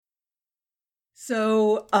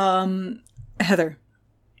So, Heather.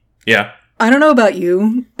 Yeah. I don't know about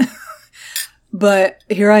you, but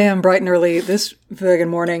here I am bright and early this friggin'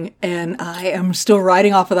 morning, and I am still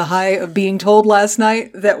riding off of the high of being told last night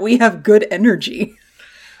that we have good energy.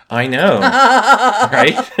 I know,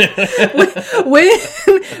 right?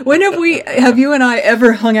 when have you and I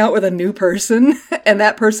ever hung out with a new person, and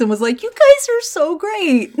that person was like, "You guys are so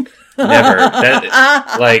great"? Never.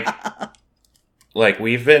 Like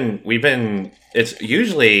we've been. It's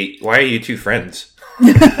usually, why are you two friends?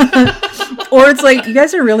 Or it's like, you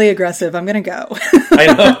guys are really aggressive. I'm gonna go. I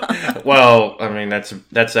know. Well, I mean,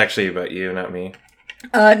 that's actually about you, not me.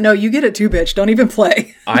 No, you get it too, bitch. Don't even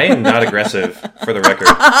play. I am not aggressive, for the record.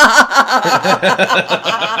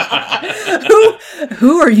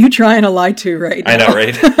 Who are you trying to lie to right now? I know,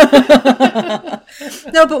 right?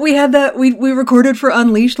 No, but we had that. We recorded for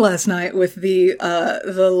Unleashed last night with the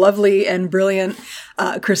lovely and brilliant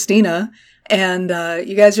Christina. And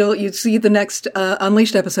you guys, you'll see the next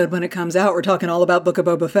Unleashed episode when it comes out. We're talking all about Book of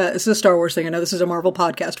Boba Fett. This is a Star Wars thing. I know this is a Marvel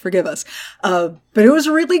podcast. Forgive us. But it was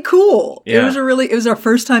really cool. Yeah. It was our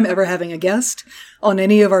first time ever having a guest on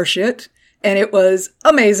any of our shit. And it was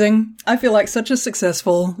amazing. I feel like such a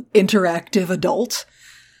successful, interactive adult.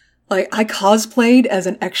 Like, I cosplayed as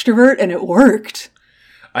an extrovert and it worked.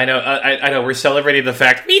 I know. I know. We're celebrating the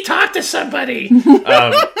fact we talked to somebody,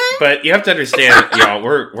 but you have to understand, y'all.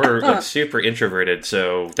 We're like super introverted,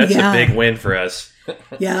 so that's a big win for us.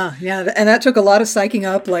 Yeah, and that took a lot of psyching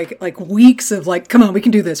up, like weeks of like, come on, we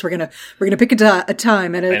can do this. We're gonna pick a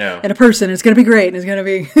time and a person. It's gonna be great, and it's gonna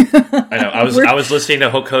be. I know. I was listening to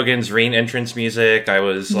Hulk Hogan's Rain entrance music. I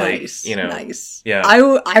was nice. Yeah.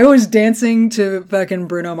 I was dancing to fucking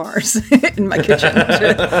Bruno Mars in my kitchen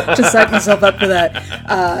to psych myself up for that.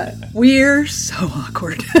 We're so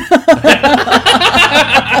awkward.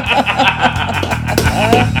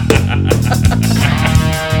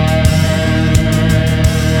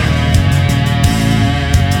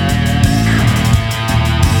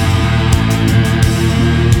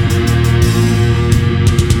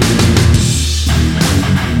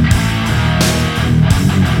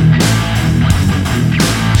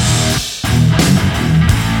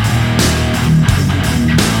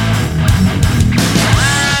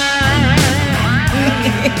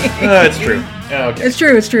 It's true. Oh, okay. It's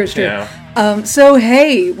true. Yeah. So,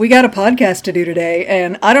 hey, we got a podcast to do today,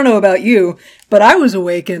 and I don't know about you, but I was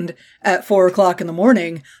awakened at 4:00 in the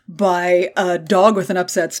morning by a dog with an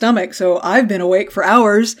upset stomach, so I've been awake for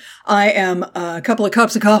hours. I am a couple of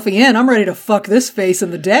cups of coffee in. I'm ready to fuck this face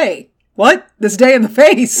in the day. What? This day in the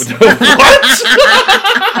face? What?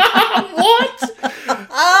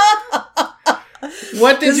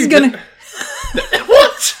 What did you do?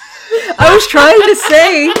 What? I was trying to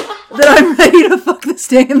say that I'm ready to fuck this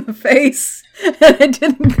day in the face, and it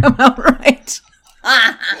didn't come out right.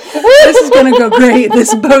 This is going to go great.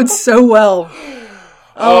 This bodes so well.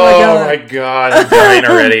 Oh my god, I'm dying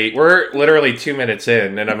already. We're literally 2 minutes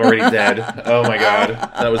in, and I'm already dead. Oh my god,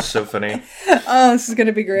 that was so funny. Oh, this is going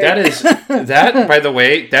to be great. That, by the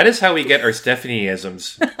way, that is how we get our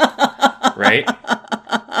Stephanie-isms, right?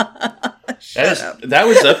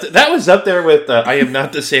 That was up there with I am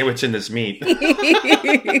not the sandwich in this meat.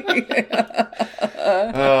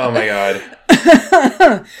 Oh my god.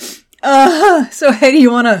 So hey, do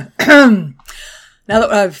you want to? Now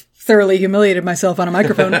that I've thoroughly humiliated myself on a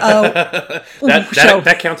microphone,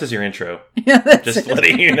 that counts as your intro. Yeah, that's just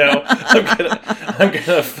letting you know. I'm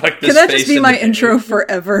gonna fuck this. Can that just be my intro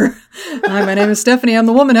forever? Hi, my name is Stephanie. I'm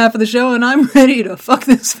the woman half of the show, and I'm ready to fuck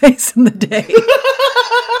this face in the day.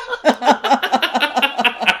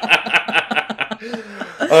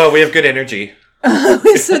 Oh, we have good energy. We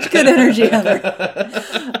have such good energy, Heather.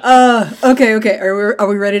 Okay. Are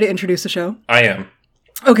we ready to introduce the show? I am.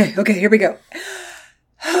 Okay, here we go.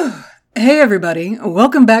 Hey, everybody.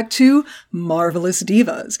 Welcome back to Marvelous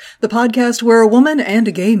Divas, the podcast where a woman and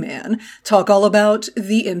a gay man talk all about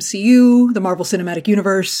the MCU, the Marvel Cinematic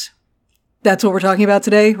Universe. That's what we're talking about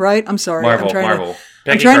today, right? I'm sorry. Marvel.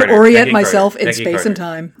 I'm trying to orient myself in space and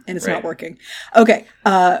time, and it's not working. Okay.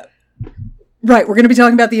 Right, we're going to be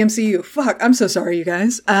talking about the MCU. Fuck, I'm so sorry, you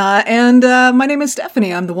guys. And my name is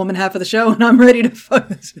Stephanie. I'm the woman half of the show, and I'm ready to fuck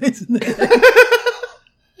this face in the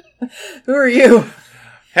day. Who are you?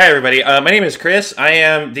 Hey, everybody. My name is Chris. I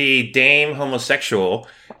am the Dame homosexual.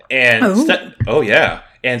 And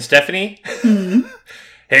and Stephanie? Mm-hmm.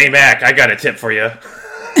 Hey, Mac, I got a tip for you.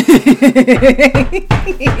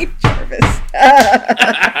 Jarvis.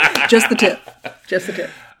 Just the tip.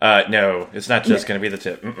 No, it's not just going to be the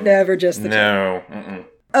tip. Mm-mm. Never just the tip. No. Mm-mm.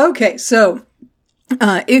 Okay, so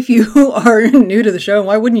If you are new to the show,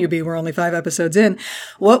 why wouldn't you be? We're only 5 episodes in.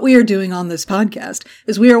 What we are doing on this podcast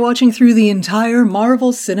is we are watching through the entire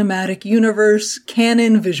Marvel Cinematic Universe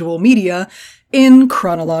canon visual media in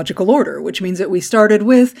chronological order, which means that we started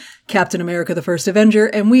with Captain America the First Avenger,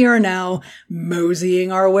 and we are now moseying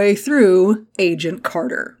our way through Agent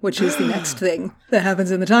Carter, which is the next thing that happens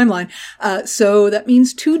in the timeline. So that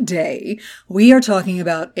means today we are talking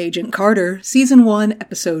about Agent Carter, Season 1,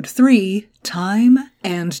 Episode 3, Time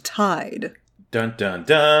and Tide. Dun, dun,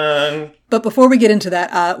 dun. But before we get into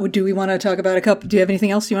that, do we want to talk about do you have anything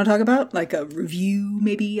else you want to talk about? Like a review,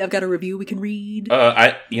 maybe? I've got a review we can read.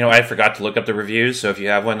 I forgot to look up the reviews, so if you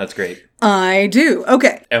have one, that's great. I do.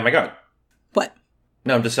 Okay. Oh my god. What?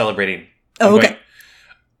 No, I'm just celebrating. Oh, okay.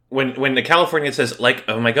 When the Californian says, like,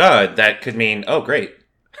 oh my god, that could mean, oh, great.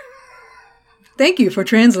 Thank you for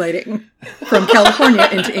translating from California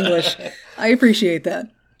into English. I appreciate that.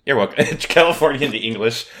 You're welcome. It's California into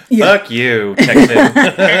English. Yeah. Fuck you, Texan.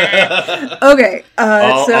 Okay.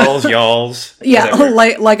 Alls, y'alls. Yeah,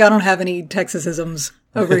 like I don't have any Texasisms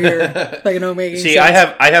over here. Like, no making See,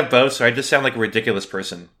 sense. I have both, so I just sound like a ridiculous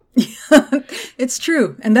person. It's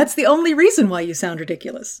true. And that's the only reason why you sound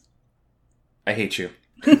ridiculous. I hate you.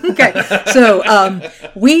 Okay, so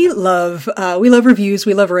we love reviews,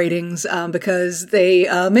 we love ratings because they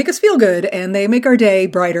make us feel good and they make our day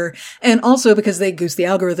brighter, and also because they goose the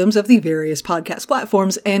algorithms of the various podcast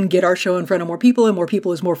platforms and get our show in front of more people, and more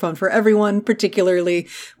people is more fun for everyone, particularly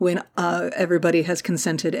when everybody has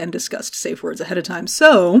consented and discussed safe words ahead of time.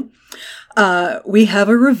 So we have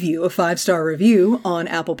a 5-star review on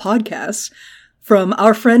Apple Podcasts from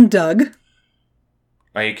our friend Doug.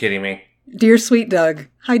 Are you kidding me? Dear sweet Doug.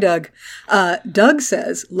 Hi, Doug. Doug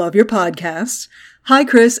says, love your podcasts. Hi,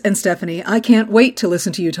 Chris and Stephanie. I can't wait to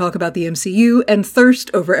listen to you talk about the MCU and thirst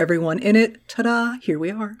over everyone in it. Ta-da, here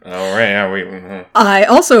we are. All right. I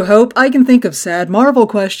also hope I can think of sad Marvel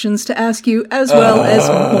questions to ask you, as well as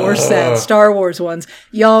more sad Star Wars ones.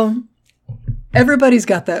 Y'all, everybody's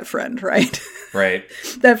got that friend, right? Right.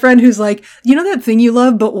 That friend who's like, you know that thing you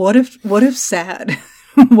love, but what if sad?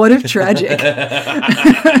 What if tragic?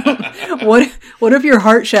 What if your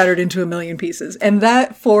heart shattered into a million pieces? And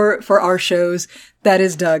that for our shows, that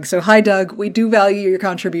is Doug. So hi, Doug. We do value your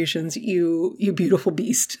contributions. You beautiful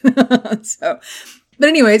beast. But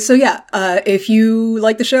anyway, so yeah, if you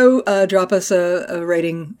like the show, drop us a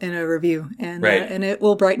rating and a review, and and it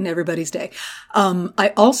will brighten everybody's day.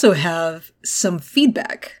 I also have some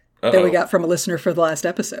feedback that we got from a listener for the last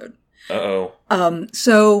episode.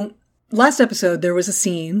 So last episode, there was a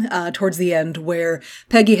scene towards the end where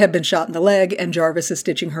Peggy had been shot in the leg and Jarvis is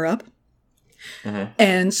stitching her up. Mm-hmm.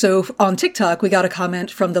 And so on TikTok, we got a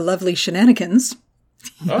comment from the lovely Shenanigans.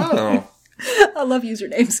 Oh. I love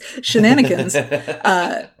usernames. Shenanigans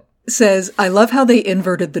says, I love how they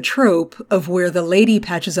inverted the trope of where the lady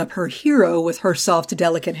patches up her hero with her soft,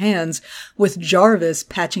 delicate hands, with Jarvis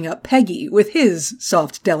patching up Peggy with his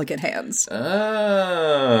soft, delicate hands.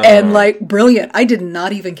 Oh. And brilliant. I did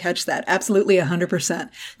not even catch that. Absolutely 100%.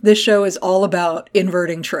 This show is all about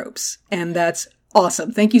inverting tropes. And that's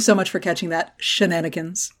awesome. Thank you so much for catching that,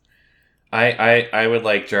 Shenanigans. I would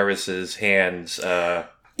like Jarvis's hands,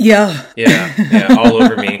 Yeah, all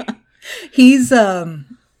over me. He's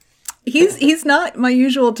not my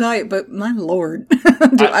usual type, but my lord,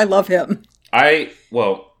 I love him.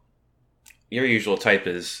 Your usual type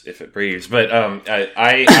is if it breathes, but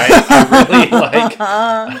I really like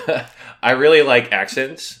I really like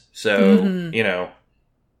accents, so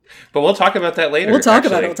But we'll talk about that later. We'll talk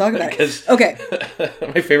about it. Okay.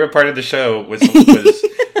 My favorite part of the show was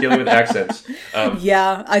dealing with accents.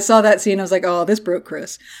 Yeah, I saw that scene. I was like, oh, this broke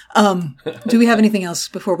Chris. Do we have anything else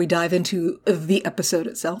before we dive into the episode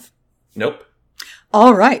itself? Nope.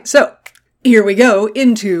 All right. So here we go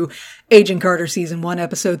into Agent Carter Season 1,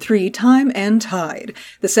 Episode 3, Time and Tide.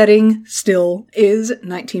 The setting still is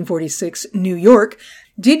 1946 New York.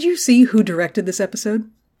 Did you see who directed this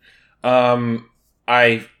episode?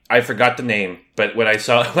 I forgot the name, but when I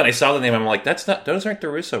saw the name, I'm like, those aren't the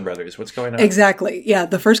Russo brothers. What's going on? Exactly. Yeah,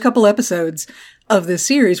 the first couple episodes of this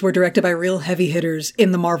series were directed by real heavy hitters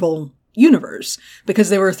in the Marvel universe because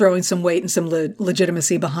they were throwing some weight and some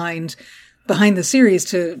legitimacy behind the series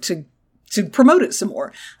to promote it some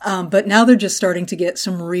more. But now they're just starting to get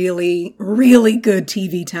some really, really good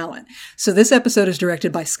TV talent. So this episode is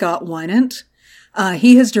directed by Scott Wynant.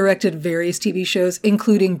 He has directed various TV shows,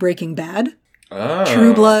 including Breaking Bad,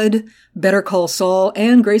 True Blood, Better Call Saul,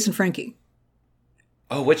 and Grace and Frankie.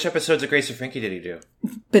 Oh, which episodes of Grace and Frankie did he do?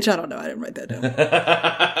 Bitch, I don't know. I didn't write that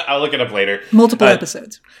down. I'll look it up later. Multiple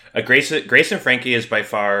episodes. Grace and Frankie is by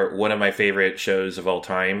far one of my favorite shows of all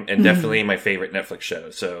time, and definitely my favorite Netflix show.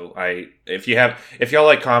 So if y'all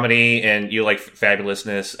like comedy and you like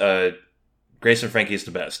fabulousness, Grace and Frankie is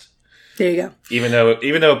the best. There you go. Even though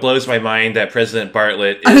it blows my mind that President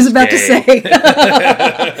Bartlett is I was about gay. to say,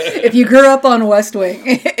 if you grew up on West Wing,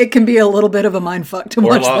 it can be a little bit of a mindfuck to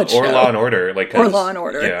watch that show. Or Law and Order. Or Law and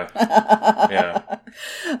Order. Yeah.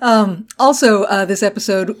 Also, this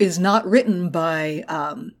episode is not written by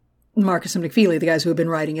Marcus and McFeely, the guys who have been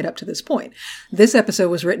writing it up to this point. This episode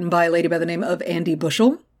was written by a lady by the name of Andy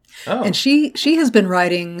Bushell. Oh. And she has been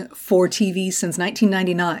writing for TV since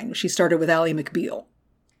 1999. She started with Ally McBeal.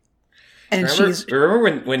 And remember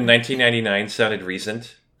when 1999 sounded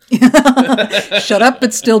recent? Shut up,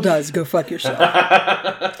 but still does. Go fuck yourself.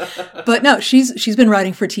 But no, she's been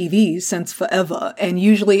writing for TV since forever, and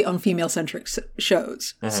usually on female-centric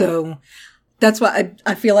shows. Mm-hmm. So that's why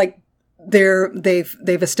I feel like they've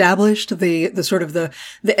established the sort of the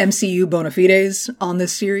MCU bona fides on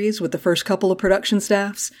this series with the first couple of production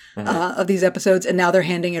staffs of these episodes, and now they're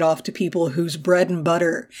handing it off to people whose bread and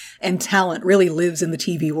butter and talent really lives in the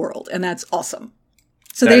TV world, and that's awesome.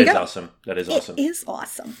 So there you go. That is awesome. It is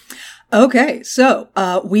awesome. Okay, so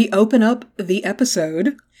we open up the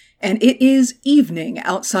episode, and it is evening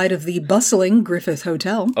outside of the bustling Griffith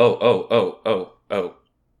Hotel. Oh!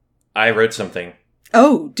 I wrote something.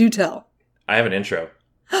 Oh, do tell. I have an intro.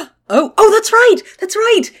 Oh, that's right. That's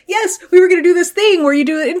right. Yes, we were going to do this thing where you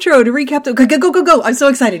do an intro to recap the... Go. I'm so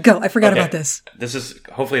excited. Go. I forgot about this.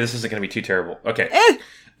 Hopefully this isn't going to be too terrible. Okay.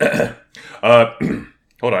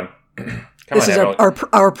 Hold on. This is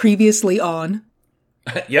our previously on.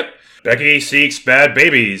 Yep. Peggy seeks bad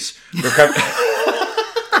babies.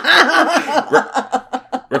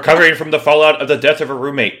 Recovering from the fallout of the death of her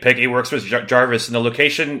roommate, Peggy works with Jarvis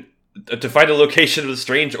to find the location of the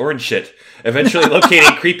strange orange shit. Eventually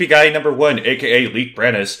locating creepy guy number 1, aka Leek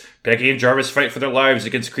Brannis, Peggy and Jarvis fight for their lives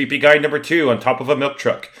against creepy guy number 2 on top of a milk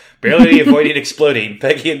truck. Barely avoiding exploding,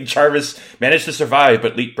 Peggy and Jarvis manage to survive,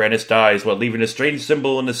 but Leek Brannis dies while leaving a strange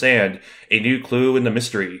symbol in the sand, a new clue in the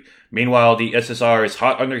mystery. Meanwhile, the SSR is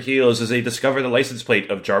hot on their heels as they discover the license plate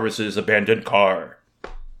of Jarvis's abandoned car.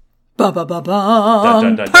 Ba ba ba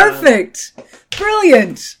ba. Perfect.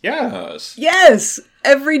 Brilliant. Yes.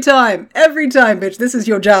 Every time, bitch. This is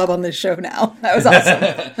your job on this show now. That was awesome.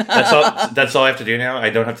 That's all I have to do now? I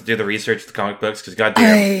don't have to do the research of the comic books, because goddamn.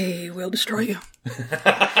 I will destroy you.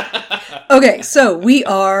 Okay, so we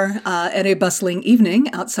are at a bustling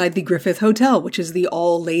evening outside the Griffith Hotel, which is the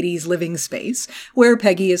all-ladies living space where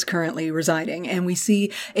Peggy is currently residing. And we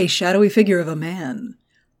see a shadowy figure of a man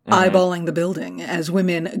eyeballing the building as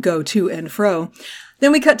women go to and fro.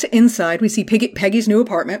 Then we cut to inside. We see Peggy's new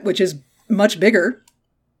apartment, which is much bigger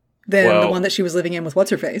than the one that she was living in with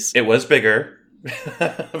What's-Her-Face. It was bigger,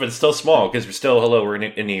 but it's still small because we're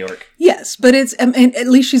in New York. Yes, but and at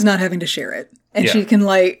least she's not having to share it. And she can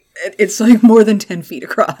it's like more than 10 feet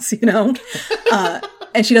across, you know?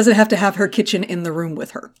 And she doesn't have to have her kitchen in the room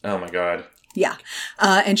with her. Oh my God. Yeah.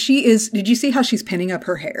 And did you see how she's pinning up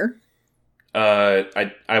her hair?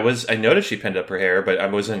 I noticed she pinned up her hair, but I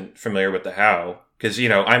wasn't familiar with the how. Because,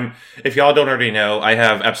 if y'all don't already know, I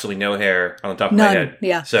have absolutely no hair on the top of my head.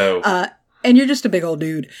 Yeah. So, and you're just a big old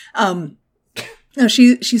dude. No,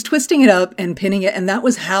 she's twisting it up and pinning it. And that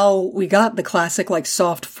was how we got the classic,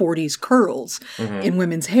 soft 40s curls in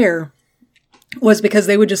women's hair, was because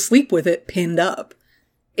they would just sleep with it pinned up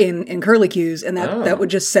in curlicues. And that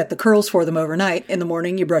would just set the curls for them overnight. In the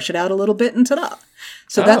morning, you brush it out a little bit and ta-da.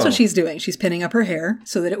 So that's what she's doing. She's pinning up her hair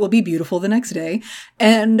so that it will be beautiful the next day.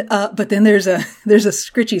 And, but then there's a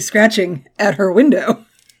scritchy scratching at her window.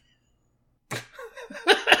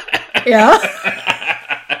 Yeah.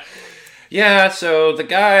 Yeah. So the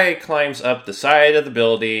guy climbs up the side of the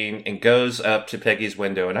building and goes up to Peggy's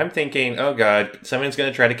window. And I'm thinking, oh God, someone's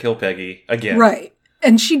going to try to kill Peggy again. Right.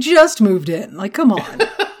 And she just moved in. Come on.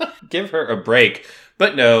 Give her a break.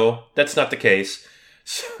 But no, that's not the case.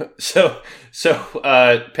 So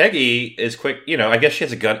Peggy is quick. I guess she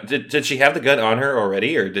has a gun. Did she have the gun on her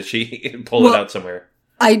already, or did she pull it out somewhere?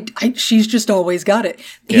 She's just always got it.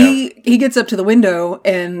 Yeah. He gets up to the window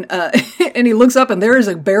and and he looks up and there is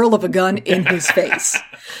a barrel of a gun in his face.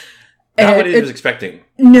 Not what he was expecting.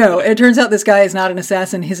 No, it turns out this guy is not an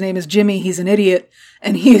assassin. His name is Jimmy. He's an idiot.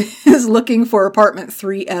 And he is looking for apartment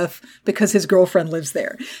 3F because his girlfriend lives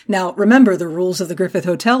there. Now, remember, the rules of the Griffith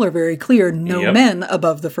Hotel are very clear. No men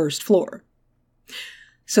above the first floor.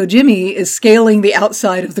 So Jimmy is scaling the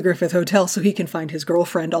outside of the Griffith Hotel so he can find his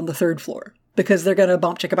girlfriend on the third floor. Because they're going to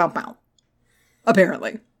bump chicka bump bow.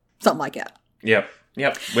 apparently. Something like that. Yep.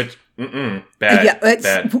 Which,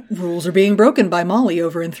 bad. Rules are being broken by Molly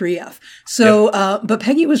over in 3F. So, but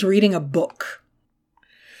Peggy was reading a book.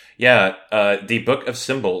 Yeah, the Book of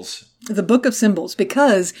Symbols. The Book of Symbols,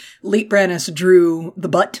 because Leet Brannis drew the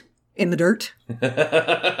butt in the dirt.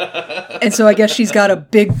 And so I guess she's got a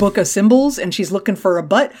big book of symbols and she's looking for a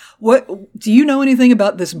butt. What, do you know anything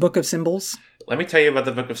about this Book of Symbols? Let me tell you about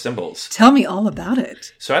the Book of Symbols. Tell me all about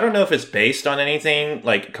it. So I don't know if it's based on anything,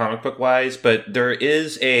 like comic book wise, but there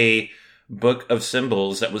is a Book of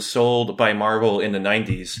Symbols that was sold by Marvel in the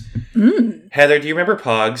 90s. Heather, do you remember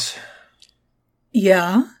Pogs?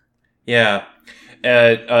 Yeah. Yeah.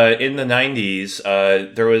 In the 90s,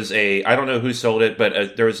 there was I don't know who sold it,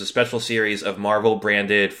 but there was a special series of Marvel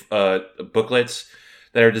branded booklets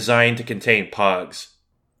that are designed to contain Pogs.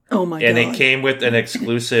 Oh my God. And it came with an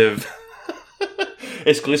exclusive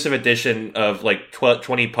edition of like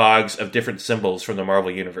 20 Pogs of different symbols from the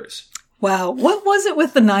Marvel Universe. Wow. What was it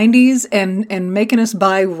with the 90s and making us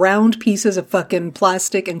buy round pieces of fucking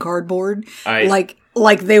plastic and cardboard? Like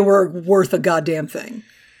they were worth a goddamn thing.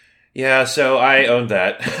 Yeah, so I owned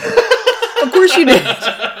that. Of course you did.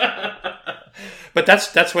 But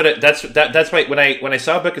that's why when I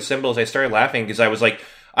saw Book of Symbols, I started laughing because I was like,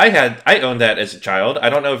 I owned that as a child. I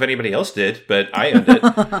don't know if anybody else did, but I owned it.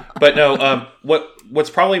 But no, what's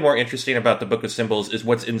probably more interesting about the Book of Symbols is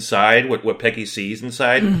what's inside, what Peggy sees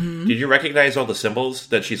inside. Mm-hmm. Did you recognize all the symbols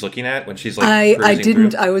that she's looking at when she's like? I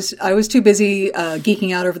didn't. Through? I was too busy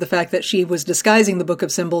geeking out over the fact that she was disguising the Book of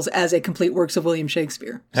Symbols as a complete works of William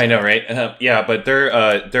Shakespeare. So. I know, right? Yeah, but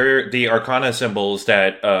they're the Arcana symbols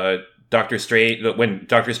that. Doctor Strange, when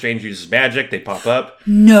Doctor Strange uses magic, they pop up.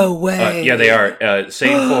 No way. Yeah, they are.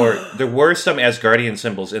 Same for, there were some Asgardian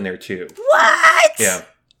symbols in there too. What? Yeah.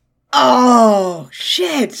 Oh,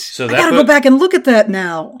 shit. So I gotta go back and look at that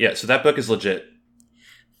now. Yeah, so that book is legit.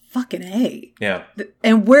 Fucking A. Yeah.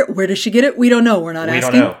 And where does she get it? We don't know. We're not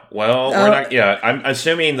asking. We don't know. Well, we're not, yeah, I'm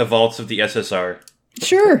assuming the vaults of the SSR.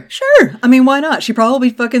 Sure. I mean, why not? She probably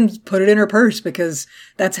fucking put it in her purse because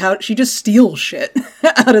that's how she just steals shit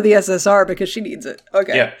out of the SSR because she needs it.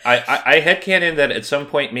 Okay. Yeah, I headcanon that at some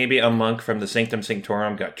point maybe a monk from the Sanctum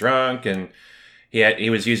Sanctorum got drunk and he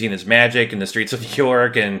was using his magic in the streets of New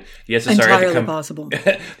York and the SSR entirely had to come. Possible.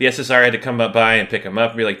 The SSR had to come up by and pick him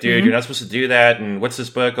up and be like, dude, you're not supposed to do that. And what's this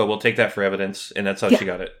book? Oh, we'll take that for evidence. And that's how she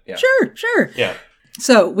got it. Yeah. Sure. Yeah.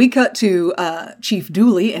 So we cut to Chief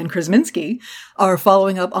Dooley and Krasinski are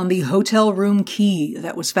following up on the hotel room key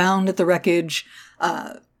that was found at the wreckage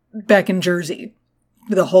back in Jersey.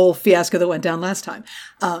 The whole fiasco that went down last time.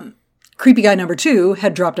 Creepy guy number 2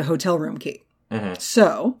 had dropped a hotel room key. Mm-hmm.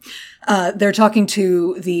 So they're talking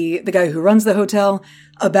to the guy who runs the hotel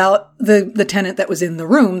about the tenant that was in the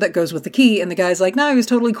room that goes with the key. And the guy's like, no, he was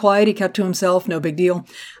totally quiet. He kept to himself. No big deal.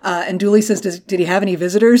 And Dooley says, did he have any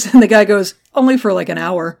visitors? And the guy goes, only for like an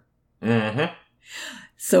hour. Mm-hmm.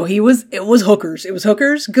 So it was hookers. It was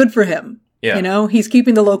hookers. Good for him. Yeah. You know, he's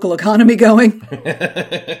keeping the local economy going.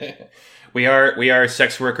 We are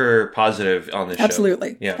sex worker positive on this show.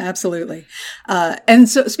 Absolutely. Yeah. Absolutely. And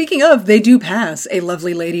so speaking of, they do pass a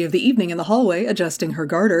lovely lady of the evening in the hallway adjusting her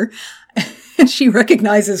garter. And she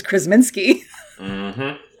recognizes Krasinski.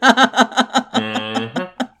 Mm-hmm.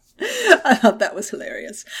 I thought that was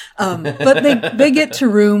hilarious. But they get to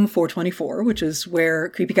room 424, which is where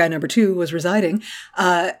creepy guy number 2 was residing.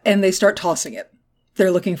 And they start tossing it.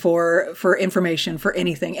 They're looking for information, for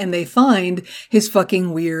anything. And they find his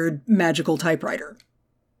fucking weird magical typewriter.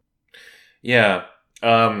 Yeah.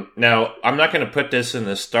 Now, I'm not going to put this in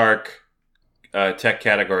the Stark tech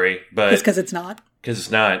category, but... Just because it's not? Because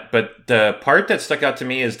it's not. But the part that stuck out to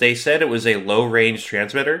me is they said it was a low-range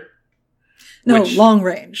transmitter. No, long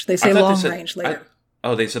range. They say long range later.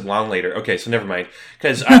 They said long later. Okay, so never mind.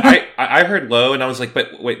 Because I heard low, and I was like,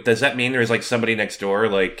 but wait, does that mean there's like somebody next door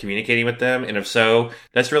like communicating with them? And if so,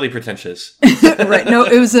 that's really pretentious. Right. No,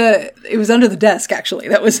 it was under the desk, actually.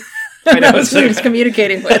 That was... That was who he was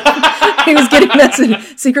communicating with. He was getting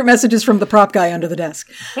secret messages from the prop guy under the desk.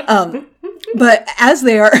 But as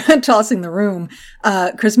they are tossing the room,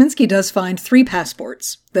 Krasinski does find 3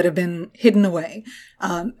 passports that have been hidden away.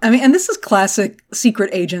 And this is classic secret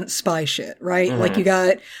agent spy shit, right? Mm-hmm. Like you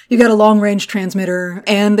got a long range transmitter,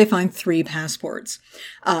 and they find 3 passports.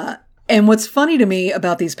 And what's funny to me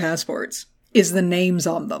about these passports is the names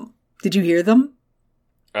on them. Did you hear them?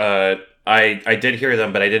 I did hear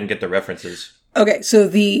them, but I didn't get the references. Okay, so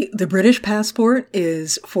the British passport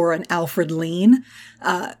is for an Alfred Lean.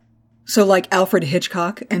 So like Alfred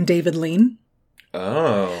Hitchcock and David Lean.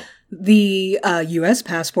 Oh. The U.S.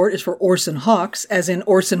 passport is for Orson Hawks, as in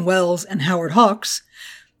Orson Welles and Howard Hawks.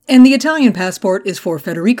 And the Italian passport is for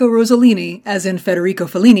Federico Rossellini, as in Federico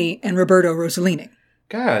Fellini and Roberto Rossellini.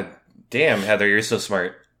 God damn, Heather, you're so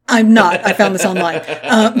smart. I'm not. I found this online.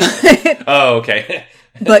 Oh, okay.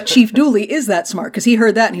 But Chief Dooley is that smart, because he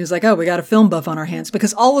heard that and he was like, oh, we got a film buff on our hands,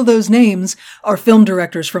 because all of those names are film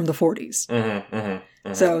directors from the 40s.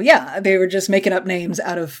 So, yeah, they were just making up names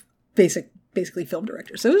out of basically film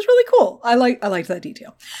directors. So it was really cool. I liked that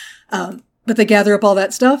detail. But they gather up all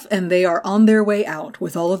that stuff, and they are on their way out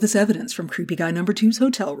with all of this evidence from Creepy Guy number 2's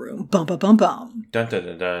hotel room. Bum, bum, bum, bum. Dun, dun,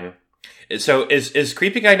 dun, dun. So is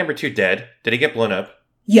Creepy Guy number 2 dead? Did he get blown up?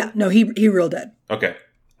 Yeah, no, he real dead. Okay.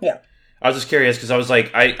 Yeah. I was just curious because I was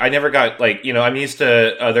like, I never got, like, you know, I'm used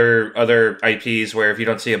to other IPs where if you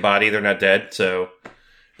don't see a body, they're not dead, so...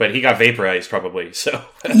 But he got vaporized, probably, so...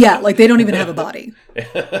 Yeah, like, they don't even have a body.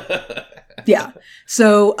 Yeah.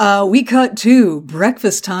 So, we cut to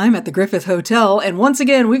breakfast time at the Griffith Hotel, and once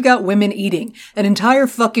again, we've got women eating. An entire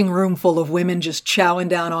fucking room full of women just chowing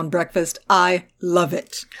down on breakfast. I love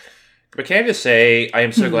it. But can I just say, I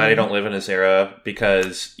am so glad I don't live in this era,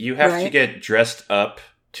 because you have to get dressed up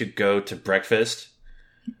to go to breakfast.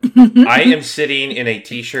 I am sitting in a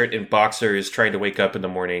t-shirt and boxers trying to wake up in the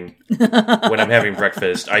morning when I'm having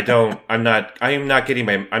breakfast. I'm not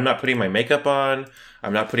putting my makeup on.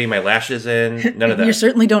 I'm not putting my lashes in. None of that. You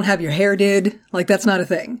certainly don't have your hair did. Like, that's not a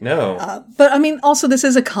thing. No. But I mean, also this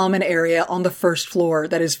is a common area on the first floor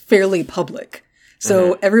that is fairly public.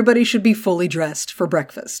 So everybody should be fully dressed for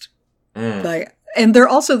breakfast. Like, and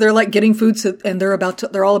they're like getting food, and they're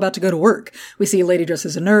all about to go to work. We see a lady dressed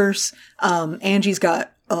as a nurse. Angie's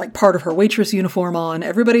got like part of her waitress uniform on.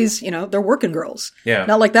 Everybody's, you know, they're working girls. Yeah.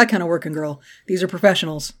 Not like that kind of working girl. These are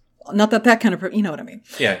professionals. Not that kind of, you know what I mean?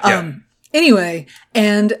 Yeah. Anyway,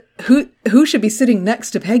 and who should be sitting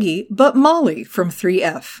next to Peggy but Molly from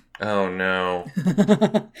 3F? Oh no.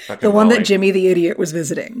 The one that Jimmy the idiot was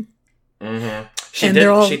visiting. Mm-hmm. She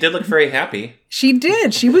did look very happy. She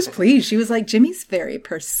did. She was pleased. She was like, Jimmy's very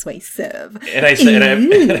persuasive. And I said,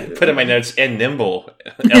 and I put in my notes, and nimble.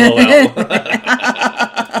 LOL.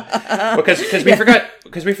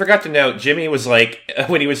 because we forgot to note, Jimmy was like,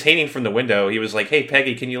 when he was hanging from the window, he was like, hey,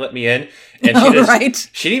 Peggy, can you let me in? And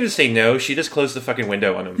she didn't even say no. She just closed the fucking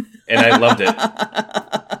window on him. And I loved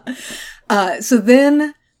it. So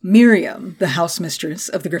then Miriam, the house mistress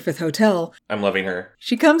of the Griffith Hotel. I'm loving her.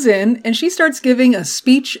 She comes in and she starts giving a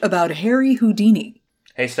speech about Harry Houdini.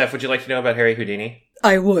 Hey, Steph, would you like to know about Harry Houdini?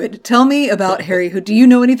 I would. Tell me about Harry. Do you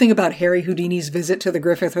know anything about Harry Houdini's visit to the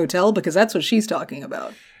Griffith Hotel? Because that's what she's talking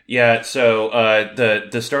about. Yeah, so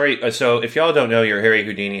the story. So if y'all don't know your Harry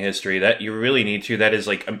Houdini history, that you really need to. That is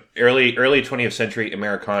like early 20th century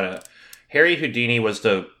Americana. Harry Houdini was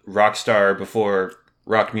the rock star before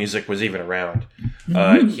rock music was even around.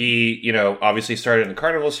 He, you know, obviously started in the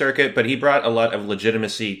carnival circuit, but he brought a lot of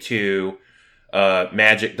legitimacy to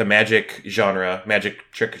the magic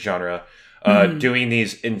trick genre, doing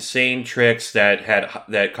these insane tricks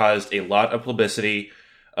that caused a lot of publicity.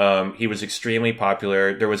 He was extremely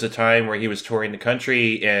popular. There was a time where he was touring the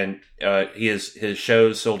country, and his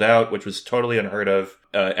shows sold out, which was totally unheard of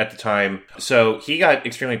at the time. So he got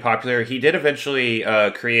extremely popular. He did eventually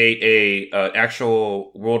create a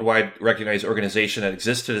actual worldwide recognized organization that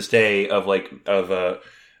exists to this day of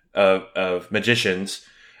magicians,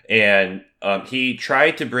 and he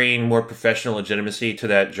tried to bring more professional legitimacy to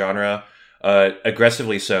that genre,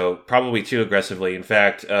 aggressively so, probably too aggressively. In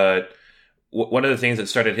fact, one of the things that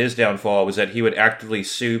started his downfall was that he would actively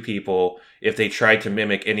sue people if they tried to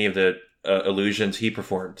mimic any of the illusions he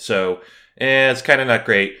performed. So, it's kind of not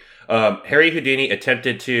great. Harry Houdini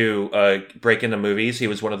attempted to break into movies. He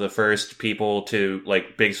was one of the first people to,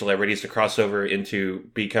 like, big celebrities to cross over into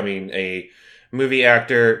becoming a movie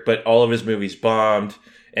actor, but all of his movies bombed.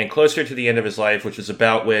 And closer to the end of his life, which was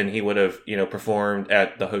about when he would have, you know, performed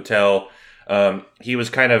at the hotel, he was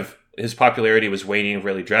his popularity was waning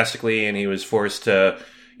really drastically, and he was forced to,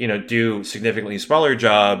 you know, do significantly smaller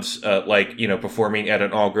jobs, like, you know, performing at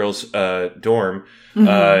an all-girls dorm,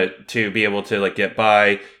 to be able to, like, get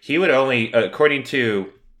by. He would only, according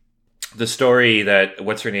to the story that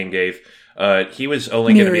what's her name gave, he was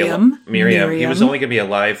only going to be Miriam. He was only going to be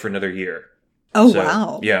alive for another year. Oh, so,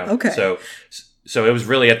 wow. Yeah. Okay. So it was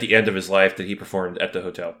really at the end of his life that he performed at the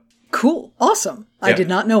hotel. Cool. Awesome. Yeah. I did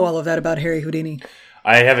not know all of that about Harry Houdini.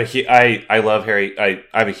 I love Harry. I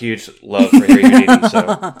have a huge love for Harry Houdini.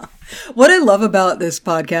 So. What I love about this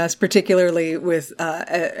podcast, particularly with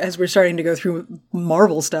as we're starting to go through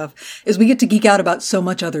Marvel stuff, is we get to geek out about so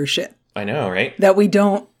much other shit. I know, right? That we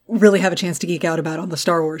don't really have a chance to geek out about on the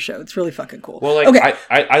Star Wars show. It's really fucking cool. Well, like, okay.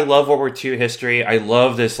 I love World War II history. I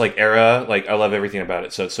love this, like, era. Like, I love everything about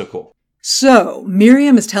it. So it's so cool. So,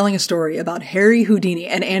 Miriam is telling a story about Harry Houdini,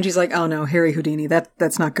 and Angie's like, oh no, Harry Houdini,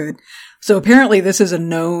 that's not good. So apparently this is a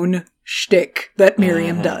known shtick that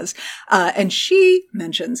Miriam does. And she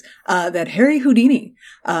mentions that Harry Houdini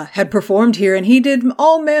had performed here, and he did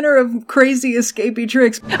all manner of crazy escapee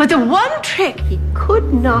tricks. But the one trick he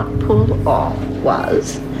could not pull off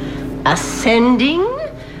was ascending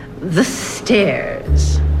the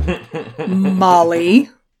stairs.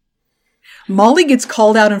 Molly gets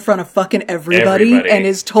called out in front of fucking everybody and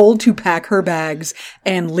is told to pack her bags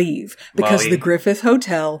and leave because the Griffith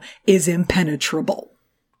Hotel is impenetrable.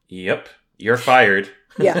 Yep. You're fired.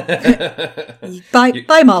 Yeah.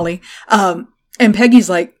 Bye, Molly. And Peggy's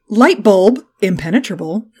like, light bulb,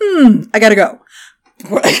 impenetrable. I gotta go.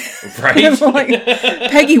 Right? Like,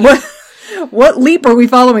 Peggy, what leap are we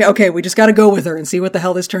following? Okay, we just gotta go with her and see what the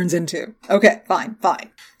hell this turns into. Okay, fine.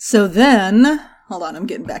 So then... Hold on, I'm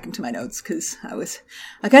getting back into my notes because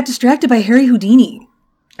I got distracted by Harry Houdini.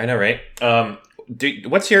 I know, right?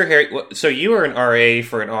 What's your Harry? So you were an RA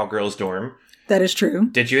for an all-girls dorm. That is true.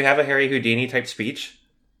 Did you have a Harry Houdini type speech?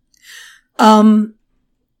 Bitch,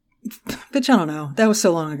 I don't know. That was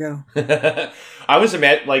so long ago. I was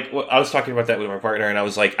I was talking about that with my partner, and I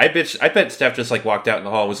was like, I bet Steph just like walked out in the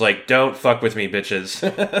hall and was like, "Don't fuck with me, bitches."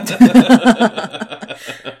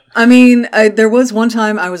 I mean, there was one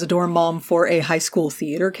time I was a dorm mom for a high school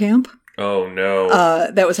theater camp. Oh no!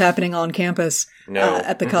 That was happening on campus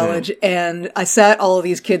at the college, and I sat all of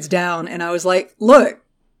these kids down, and I was like, "Look,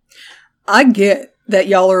 I get that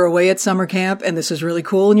y'all are away at summer camp, and this is really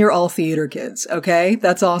cool, and you're all theater kids. Okay,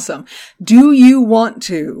 that's awesome. Do you want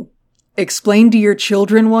to explain to your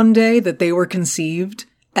children one day that they were conceived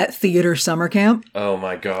at theater summer camp? Oh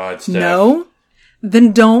my God, Steph. No,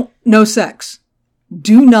 then no sex."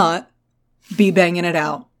 Do not be banging it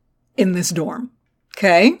out in this dorm.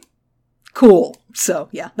 Okay? Cool. So,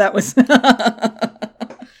 yeah, that was...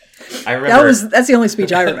 I remember... That's the only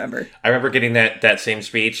speech I remember. I remember getting that same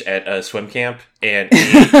speech at a swim camp, and...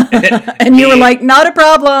 and you were like, not a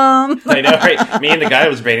problem! I know, right? Me and the guy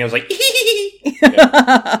was brainy. I was like,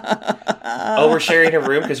 oh, we're sharing a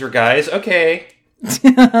room because we're guys? Okay.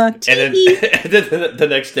 And then the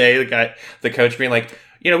next day, the coach being like...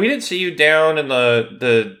 we didn't see you down in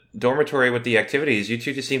the dormitory with the activities. You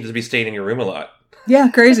two just seem to be staying in your room a lot.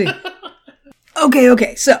 Yeah, crazy.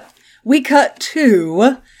 Okay. So, we cut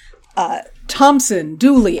to Thompson,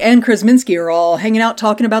 Dooley, and Krasinski are all hanging out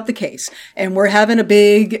talking about the case. And we're having a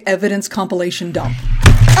big evidence compilation dump.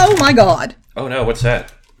 Oh my God. Oh no, what's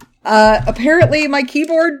that? Apparently my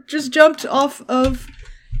keyboard just jumped off of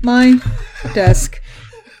my desk.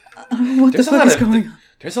 What the fuck is going on?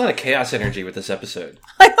 There's a lot of chaos energy with this episode.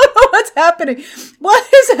 I don't know what's happening.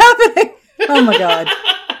 What is happening? Oh my God.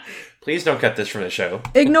 Please don't cut this from the show.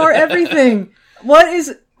 Ignore everything. What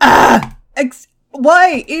is...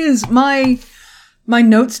 why is my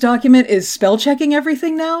notes document is spell checking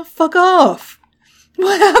everything now? Fuck off.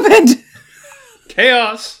 What happened?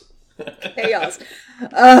 Chaos. Chaos.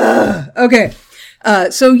 Okay.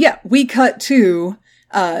 So yeah, we cut to...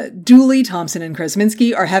 Dooley, Thompson, and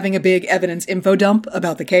Krasinski are having a big evidence info dump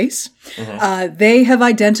about the case. They have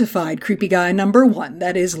identified creepy guy number 1,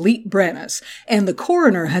 that is Leet Brannis, and the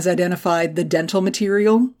coroner has identified the dental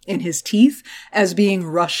material in his teeth as being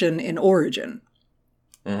Russian in origin.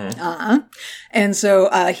 And so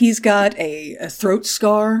he's got a throat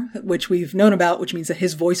scar, which we've known about, which means that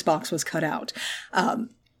his voice box was cut out.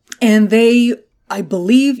 And they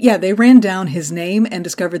ran down his name and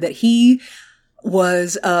discovered that he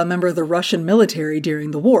was a member of the Russian military during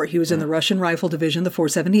the war. He was in the Russian Rifle Division, the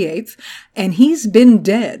 478th, and he's been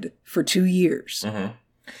dead for 2 years.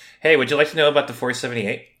 Hey, would you like to know about the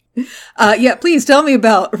 478? Yeah, please tell me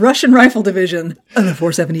about Russian Rifle Division of the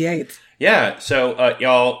 478th. Yeah, so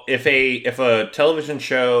y'all, if a television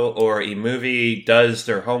show or a movie does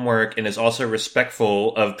their homework and is also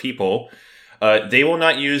respectful of people, they will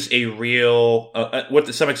not use a real,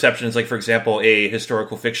 with some exceptions, like, for example, a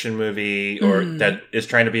historical fiction movie or that is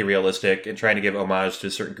trying to be realistic and trying to give homage to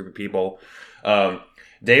a certain group of people.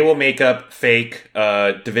 They will make up fake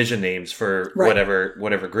division names for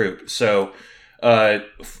whatever group. So, Rifle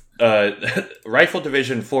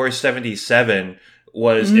Division 477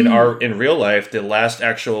 was in real life the last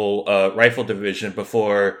actual rifle division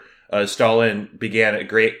before Stalin began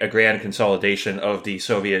a grand consolidation of the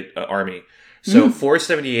Soviet army. So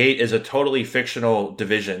 478 is a totally fictional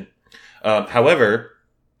division. However,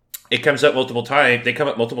 it comes up multiple times. They come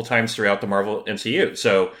up multiple times throughout the Marvel MCU.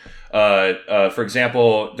 So, for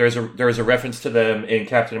example, there's a reference to them in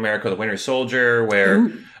Captain America: The Winter Soldier,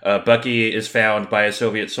 where Bucky is found by a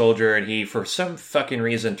Soviet soldier, and he, for some fucking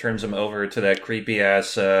reason, turns him over to that creepy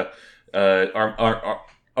ass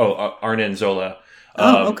Arnim Zola.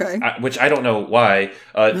 Okay. Which I don't know why.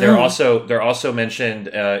 They're also mentioned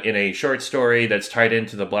in a short story that's tied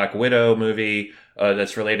into the Black Widow movie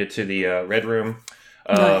that's related to the Red Room.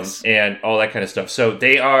 Nice. And all that kind of stuff. So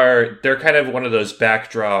they're kind of one of those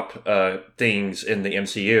backdrop things in the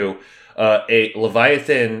MCU. A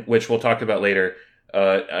Leviathan, which we'll talk about later,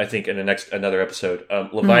 I think in another episode.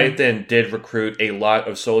 Leviathan did recruit a lot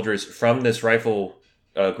of soldiers from this rifle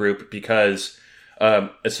group because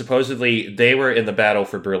supposedly they were in the battle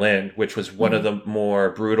for Berlin, which was one of the more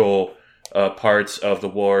brutal parts of the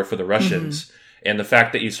war for the Russians. And the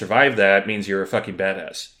fact that you survived that means you're a fucking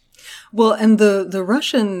badass. Well, and the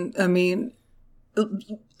Russian, I mean,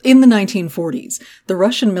 in the 1940s, the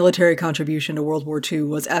Russian military contribution to World War II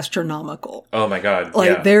was astronomical. Oh my God.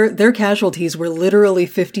 Like their casualties were literally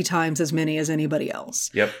 50 times as many as anybody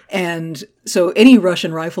else. Yep. And so any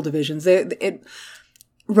Russian rifle divisions,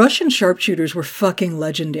 Russian sharpshooters were fucking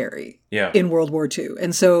legendary in World War II.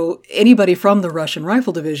 And so anybody from the Russian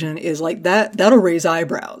rifle division is like that'll raise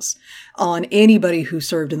eyebrows on anybody who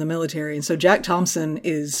served in the military. And so Jack Thompson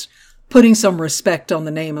is putting some respect on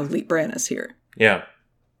the name of Lee Brannis here. Yeah.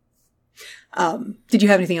 Did you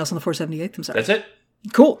have anything else on the 478th? I'm sorry. That's it.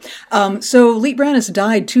 Cool. So Lee Brannis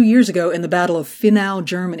died 2 years ago in the Battle of Finau,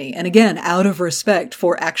 Germany. And again, out of respect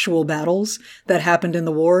for actual battles that happened in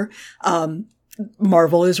the war,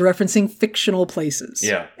 Marvel is referencing fictional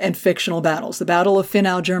places and fictional battles. The Battle of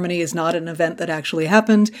Finau, Germany is not an event that actually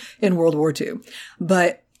happened in World War II.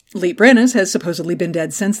 But Lee Brannis has supposedly been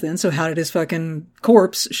dead since then, so how did his fucking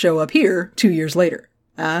corpse show up here 2 years later?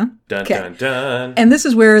 Dun, dun, dun. And this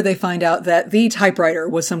is where they find out that the typewriter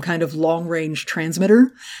was some kind of long-range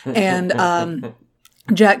transmitter. And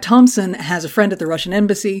Jack Thompson has a friend at the Russian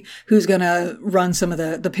embassy who's going to run some of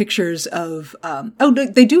the pictures of...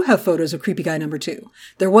 they do have photos of creepy guy number 2.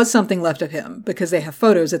 There was something left of him because they have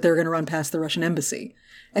photos that they're going to run past the Russian embassy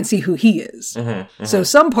and see who he is. So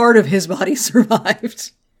some part of his body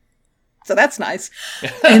survived. So that's nice.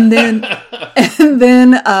 And then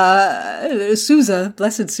Sousa,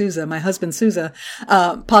 blessed Sousa, my husband Sousa,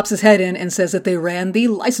 pops his head in and says that they ran the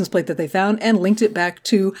license plate that they found and linked it back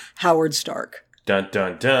to Howard Stark. Dun,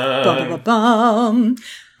 dun, dun. Bum, bum, bum.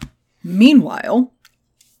 Meanwhile,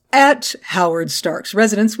 at Howard Stark's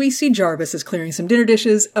residence, we see Jarvis is clearing some dinner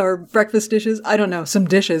dishes or breakfast dishes. I don't know, some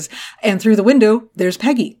dishes. And through the window, there's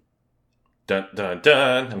Peggy. Dun, dun,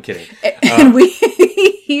 dun. I'm kidding. And we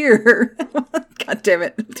hear, God damn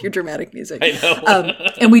it, with your dramatic music. I know.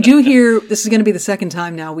 And we do hear, this is going to be the second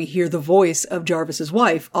time now, we hear the voice of Jarvis's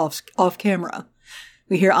wife off camera.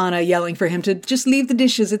 We hear Anna yelling for him to just leave the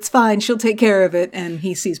dishes. It's fine. She'll take care of it. And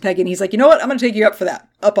he sees Peggy and he's like, you know what? I'm going to take you up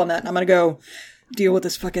on that. And I'm going to go deal with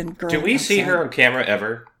this fucking girl. Do we see her on camera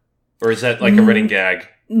ever? Or is that like a running gag?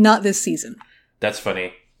 Not this season. That's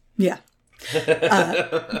funny. Yeah.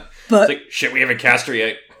 But it's like, shit, we haven't cast her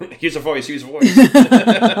yet. Use a voice.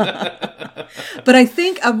 But I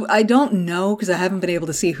think, I don't know, because I haven't been able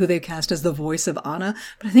to see who they cast as the voice of Anna,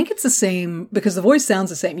 but I think it's the same, because the voice sounds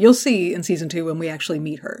the same. You'll see in season 2 when we actually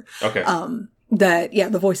meet her. Okay.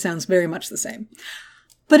 The voice sounds very much the same.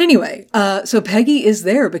 But anyway, so Peggy is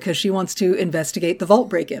there because she wants to investigate the vault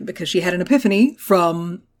break-in, because she had an epiphany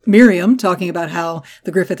from Miriam talking about how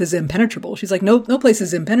the Griffith is impenetrable. She's like, no place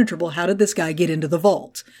is impenetrable. How did this guy get into the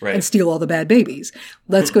vault and steal all the bad babies?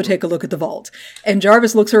 Let's go take a look at the vault. And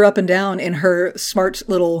Jarvis looks her up and down in her smart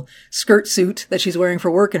little skirt suit that she's wearing for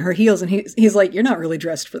work and her heels. And he's like, you're not really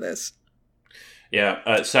dressed for this.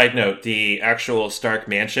 Yeah. Side note, the actual Stark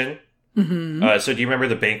mansion. Mm-hmm. So do you remember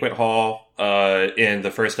the banquet hall in the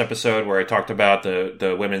first episode where I talked about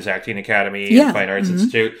the Women's Acting Academy and Fine Arts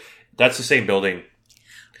Institute? That's the same building.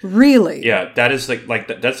 Really? Yeah, that is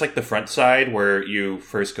that's like the front side where you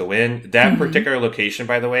first go in. That particular location,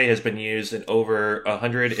 by the way, has been used in over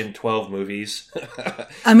 112 movies.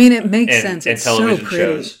 I mean, it makes sense. And it's television so pretty.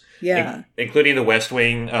 shows. Yeah. Including The West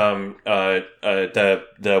Wing,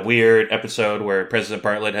 the weird episode where President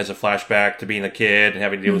Bartlett has a flashback to being a kid and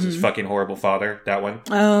having to deal with his fucking horrible father. That one.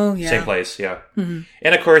 Oh, yeah. Same place, yeah. Mm-hmm.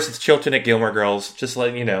 And of course, it's Chilton at Gilmore Girls, just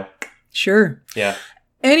letting you know. Sure. Yeah.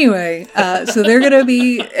 Anyway, so they're going to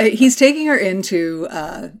be, he's taking her into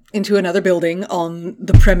another building on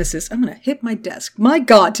the premises. I'm going to hit my desk. My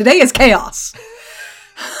God, today is chaos.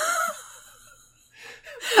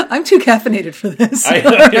 I'm too caffeinated for this. I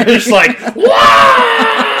know, you're just like,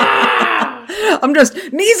 wow! I'm just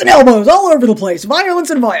knees and elbows all over the place.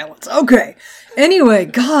 Violence and violence. Okay. Anyway,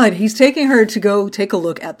 God, he's taking her to go take a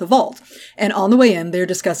look at the vault. And on the way in, they're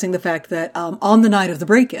discussing the fact that on the night of the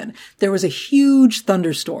break-in, there was a huge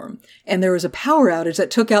thunderstorm. And there was a power outage that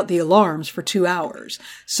took out the alarms for 2 hours.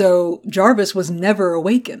 So Jarvis was never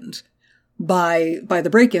awakened by the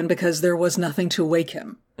break-in because there was nothing to wake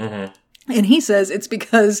him. Mm-hmm. And he says it's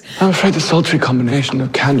because... I'm afraid the sultry combination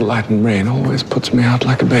of candlelight and rain always puts me out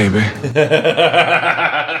like a baby.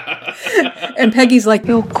 And Peggy's like,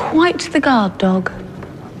 you're quite the guard dog.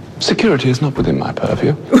 Security is not within my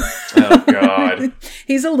purview. Oh, God.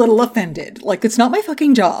 He's a little offended. Like, it's not my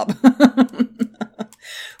fucking job.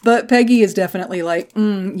 But Peggy is definitely like,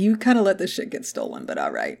 you kind of let this shit get stolen, but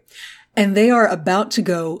all right. And they are about to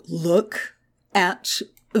go look at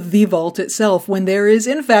the vault itself when there is,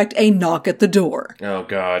 in fact, a knock at the door. Oh,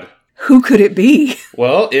 God. Who could it be?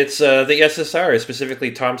 Well, it's the SSR,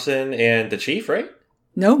 specifically Thompson and the chief, right?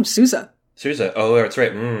 No, Sousa. Sousa. Oh, that's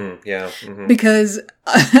right. Yeah. Mm-hmm. Because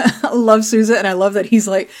I love Sousa, and I love that he's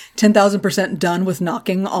like 10,000% done with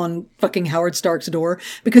knocking on fucking Howard Stark's door.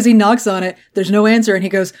 Because he knocks on it, there's no answer, and he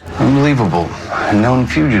goes, unbelievable. A known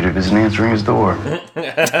fugitive isn't answering his door.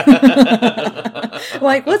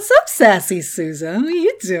 Like, what's up, sassy Sousa? What are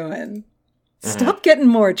you doing? Stop getting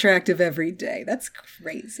more attractive every day. That's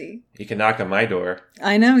crazy. He can knock on my door.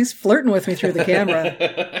 I know, he's flirting with me through the camera.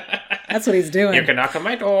 That's what he's doing. You can knock on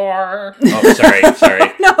my door. Oh,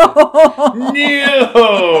 sorry. No!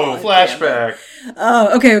 No! Flashback.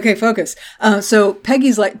 Oh, okay, focus. So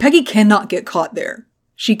Peggy's like, Peggy cannot get caught there.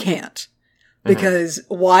 She can't. Because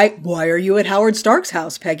why are you at Howard Stark's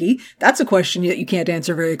house, Peggy? That's a question that you can't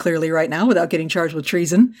answer very clearly right now without getting charged with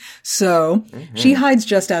treason. So she hides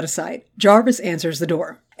just out of sight. Jarvis answers the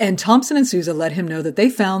door. And Thompson and Sousa let him know that they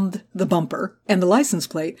found the bumper and the license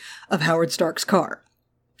plate of Howard Stark's car.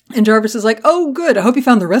 And Jarvis is like, oh, good. I hope you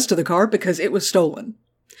found the rest of the car because it was stolen.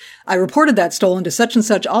 I reported that stolen to such and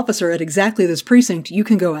such officer at exactly this precinct. You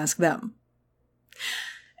can go ask them.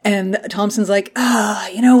 And Thompson's like,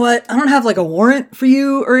 you know what? I don't have like a warrant for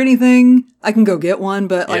you or anything. I can go get one,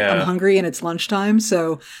 but like I'm hungry and it's lunchtime.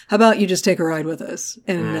 So how about you just take a ride with us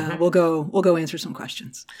and we'll go answer some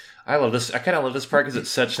questions. I love this. I kind of love this part because it's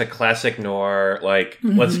such a classic noir, like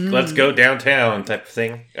let's go downtown type of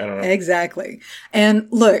thing. I don't know. Exactly. And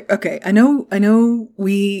look, okay, I know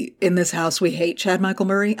we in this house, we hate Chad Michael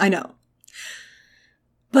Murray. I know.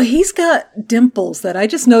 But he's got dimples that I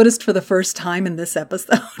just noticed for the first time in this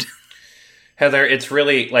episode. Heather, it's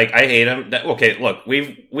really, like, I hate him. Okay, look,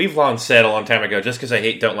 we've long said a long time ago, just because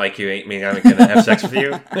I don't like you ain't mean I'm going to have sex with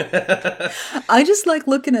you. I just like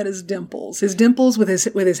looking at his dimples. His dimples with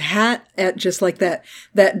his hat at just like that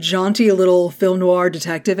jaunty little film noir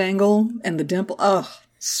detective angle and the dimple. Oh,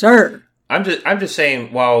 sir. I'm just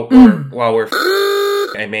saying while we're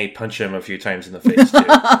I may punch him a few times in the face too.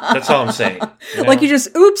 That's all I'm saying. You know? Like you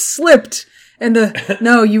just slipped. And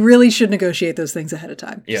no, you really should negotiate those things ahead of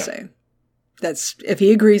time. Just saying. That's if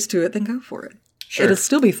he agrees to it, then go for it. Sure. It'll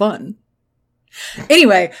still be fun.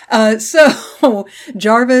 Anyway, so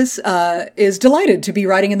Jarvis is delighted to be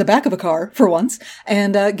riding in the back of a car for once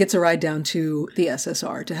and gets a ride down to the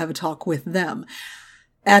SSR to have a talk with them.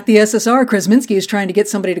 At the SSR, Krasinski is trying to get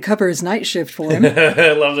somebody to cover his night shift for him.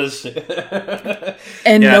 I love this.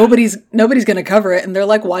 And nobody's going to cover it. And they're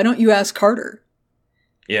like, why don't you ask Carter?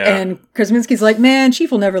 Yeah. And Krasinski's like, man,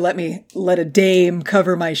 Chief will never let a dame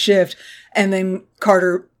cover my shift. And then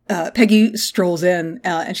Peggy strolls in,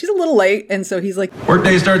 and she's a little late. And so he's like,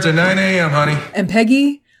 workday starts at 9 a.m., honey. And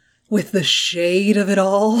Peggy, with the shade of it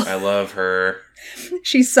all. I love her.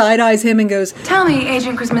 She side-eyes him and goes, tell me,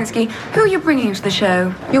 Agent Krasinski, who are you bringing to the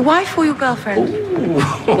show? Your wife or your girlfriend?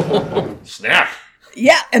 Snap.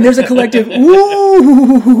 Yeah, and there's a collective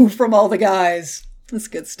ooh from all the guys. It's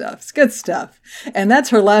good stuff. It's good stuff. And that's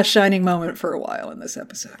her last shining moment for a while in this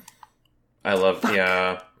episode. I love,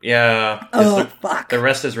 yeah. Oh, fuck. The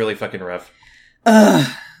rest is really fucking rough.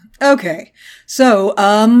 Okay. So,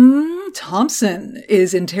 Thompson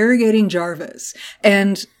is interrogating Jarvis.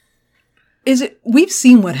 And we've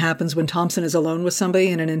seen what happens when Thompson is alone with somebody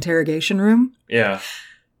in an interrogation room. Yeah.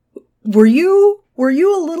 Were you a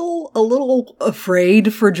little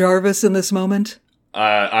afraid for Jarvis in this moment?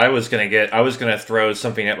 I was gonna throw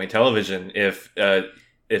something at my television if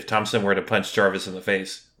Thompson were to punch Jarvis in the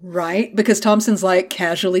face. Right, because Thompson's like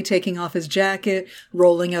casually taking off his jacket,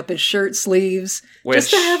 rolling up his shirt sleeves, just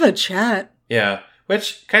to have a chat. Yeah,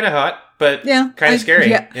 which kind of hot, but kind of scary.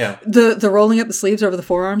 Yeah. The rolling up the sleeves over the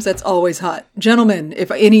forearms, that's always hot. Gentlemen, if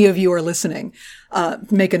any of you are listening,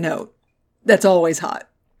 make a note. That's always hot.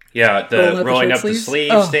 Yeah, the rolling up the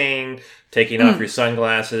sleeves thing, taking off your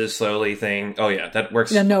sunglasses slowly thing. Oh yeah, that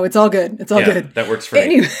works. Yeah, no, it's all good. It's all good. That works for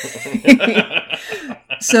me.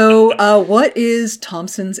 So, what is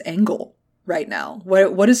Thompson's angle right now?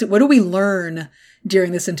 What is it? What do we learn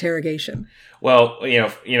during this interrogation? Well,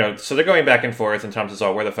 so they're going back and forth, and Thompson's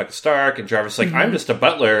all, where the fuck is Stark? And Jarvis is like, I'm just a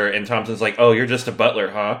butler. And Thompson's like, oh, you're just a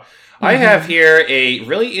butler, huh? I have here a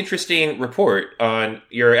really interesting report on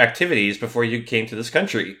your activities before you came to this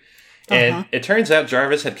country. And it turns out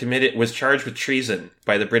Jarvis was charged with treason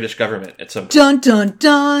by the British government at some point. Dun, dun,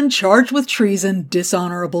 dun! Charged with treason,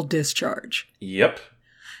 dishonorable discharge. Yep.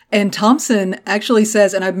 And Thompson actually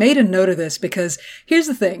says, and I've made a note of this because here's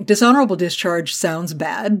the thing, dishonorable discharge sounds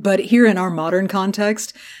bad, but here in our modern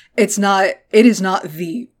context, it is not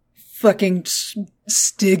the fucking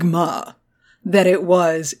stigma that it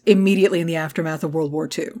was immediately in the aftermath of World War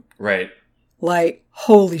II. Right. Like,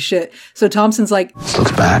 holy shit. So Thompson's like, This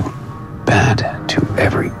looks bad. Bad to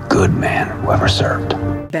every good man who ever served.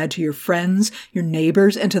 bad to your friends, your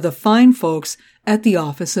neighbors, and to the fine folks at the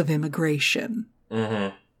Office of Immigration.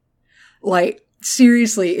 Mm-hmm. Like,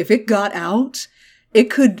 seriously, if it got out, it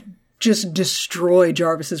could just destroy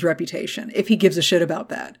Jarvis's reputation if he gives a shit about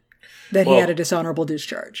that he had a dishonorable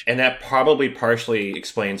discharge. And that probably partially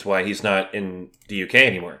explains why he's not in the UK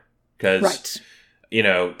anymore. Because, right.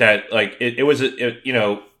 It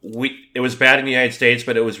was bad in the United States,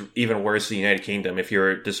 but it was even worse in the United Kingdom if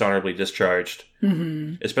you're dishonorably discharged.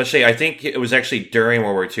 Mm-hmm. Especially, I think it was actually during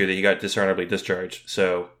World War II that he got dishonorably discharged.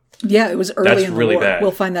 So yeah, it was early in the really war. Bad.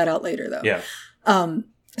 We'll find that out later, though. Yeah.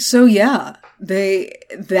 So yeah,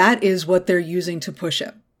 that is what they're using to push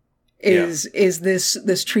him. Is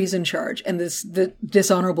this treason charge and the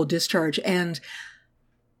dishonorable discharge. And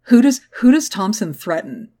who does Thompson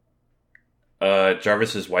threaten?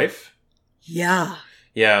 Jarvis's wife? Yeah.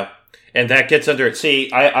 Yeah. And that gets under it.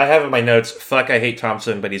 See, I have in my notes, fuck, I hate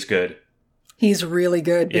Thompson, but he's good. He's really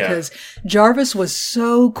good because Jarvis was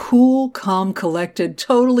so cool, calm, collected,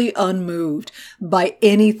 totally unmoved by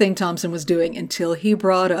anything Thompson was doing until he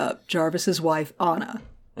brought up Jarvis's wife, Anna.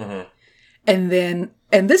 Mm-hmm.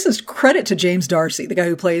 And this is credit to James Darcy, the guy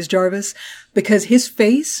who plays Jarvis, because his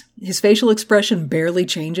facial expression barely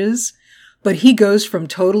changes, but he goes from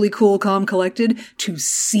totally cool, calm, collected to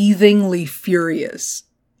seethingly furious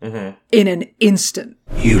in an instant.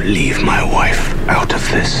 You leave my wife out of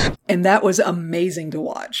this. And that was amazing to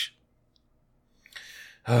watch.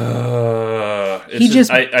 I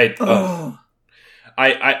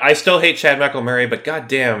still hate Chad Michael Murray, but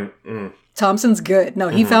goddamn. Thompson's good. No,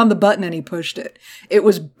 he found the button and he pushed it. It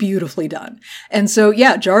was beautifully done. And so,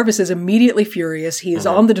 yeah, Jarvis is immediately furious. He is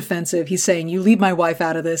on the defensive. He's saying, you leave my wife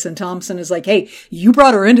out of this. And Thompson is like, hey, you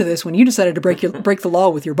brought her into this when you decided to break the law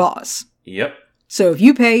with your boss. Yep. So if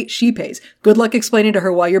you pay, she pays. Good luck explaining to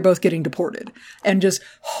her why you're both getting deported. And just,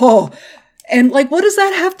 and like, what does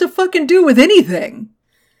that have to fucking do with anything?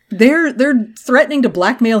 They're threatening to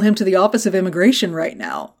blackmail him to the Office of Immigration right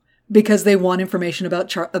now because they want information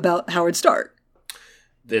about Howard Stark.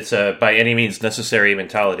 It's a by any means necessary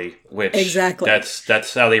mentality, which exactly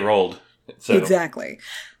that's how they rolled. So. Exactly.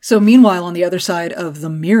 So meanwhile, on the other side of the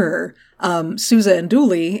mirror, Sousa and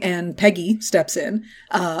Dooley and Peggy steps in,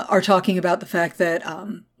 are talking about the fact that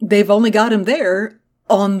they've only got him there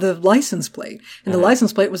on the license plate, and the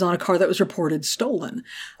license plate was on a car that was reported stolen.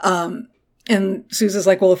 And Sousa's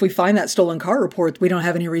like, well, if we find that stolen car report, we don't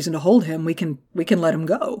have any reason to hold him. We can let him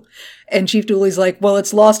go. And Chief Dooley's like, well,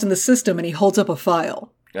 it's lost in the system, and he holds up a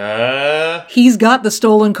file. He's got the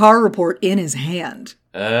stolen car report in his hand.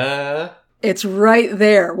 It's right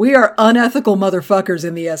there. We are unethical motherfuckers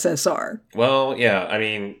in the SSR. Well, yeah, I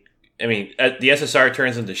mean, the SSR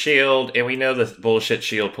turns into S.H.I.E.L.D., and we know the bullshit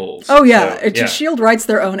S.H.I.E.L.D. pulls. Oh, yeah. So, S.H.I.E.L.D. writes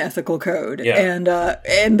their own ethical code. Yeah.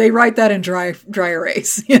 And they write that in dry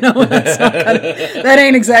erase. You know, that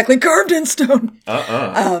ain't exactly carved in stone.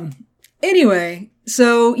 Anyway,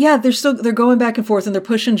 so yeah, they're going back and forth and they're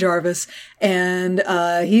pushing Jarvis and,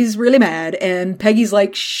 he's really mad and Peggy's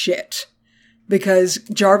like, shit, because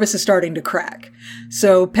Jarvis is starting to crack.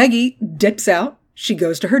 So Peggy dips out. She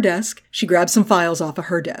goes to her desk. She grabs some files off of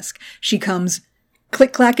her desk. She comes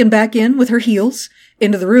click-clacking back in with her heels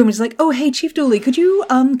into the room. He's like, oh, hey, Chief Dooley, could you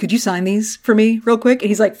sign these for me real quick? And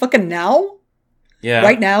he's like, fucking now? Yeah.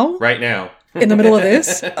 Right now? Right now. In the middle of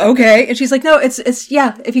this? Okay. And she's like, no, it's,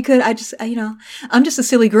 yeah, if you could, I'm just a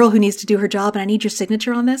silly girl who needs to do her job and I need your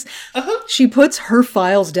signature on this. She puts her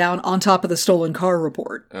files down on top of the stolen car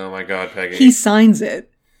report. Oh my God, Peggy. He signs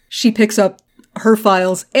it. She picks up her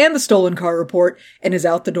files and the stolen car report and is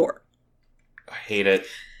out the door. I hate it.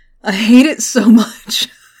 I hate it so much.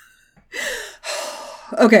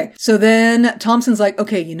 Okay, so then Thompson's like,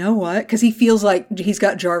 okay, you know what? Because he feels like he's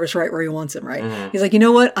got Jarvis right where he wants him, right? Mm-hmm. He's like, you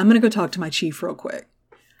know what? I'm going to go talk to my chief real quick.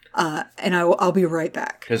 And I'll be right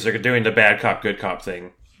back. Because they're doing the bad cop, good cop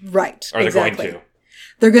thing. Right. Or they're exactly. going to.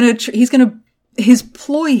 They're going to, his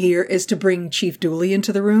ploy here is to bring Chief Dooley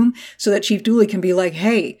into the room so that Chief Dooley can be like,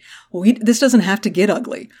 hey, this doesn't have to get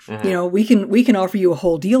ugly. Mm-hmm. You know, we can offer you a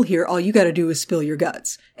whole deal here. All you got to do is spill your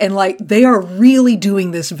guts. And like, they are really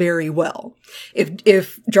doing this very well.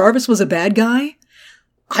 If Jarvis was a bad guy,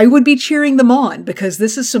 I would be cheering them on because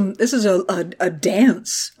this is a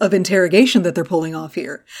dance of interrogation that they're pulling off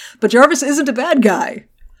here. But Jarvis isn't a bad guy.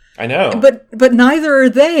 I know. But neither are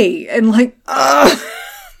they. And like,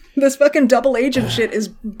 this fucking double agent shit is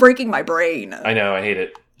breaking my brain. I know, I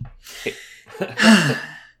hate it.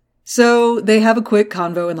 So they have a quick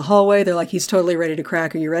convo in the hallway. They're like, he's totally ready to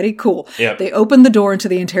crack. Are you ready? Cool. Yep. They open the door into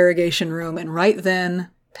the interrogation room, and right then,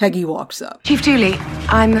 Peggy walks up. Chief Dooley,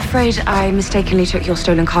 I'm afraid I mistakenly took your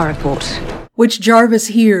stolen car report. Which Jarvis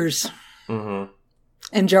hears. Mm-hmm.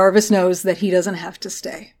 And Jarvis knows that he doesn't have to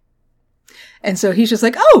stay. And so he's just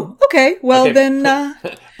like, oh, okay, well Okay. then,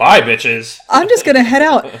 Bye, bitches. I'm just gonna head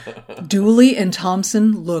out. Dooley and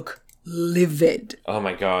Thompson look livid. Oh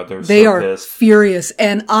my god, They so are pissed. furious.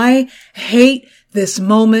 And I hate this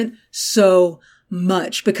moment so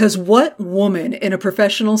much because what woman in a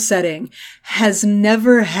professional setting has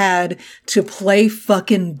never had to play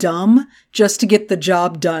fucking dumb just to get the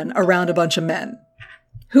job done around a bunch of men?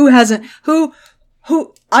 Who hasn't, who,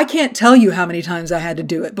 I can't tell you how many times I had to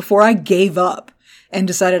do it before I gave up and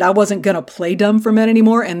decided I wasn't going to play dumb for men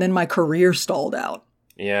anymore. And then my career stalled out.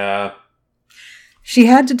 Yeah. She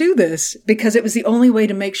had to do this because it was the only way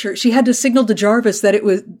to make sure she had to signal to Jarvis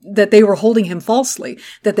that they were holding him falsely,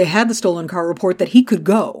 that they had the stolen car report, that he could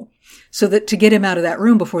go so that to get him out of that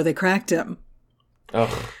room before they cracked him.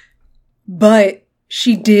 Ugh. But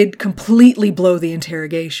she did completely blow the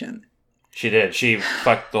interrogation. She did. She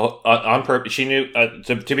fucked on purpose. She knew,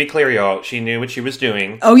 to be clear, y'all, she knew what she was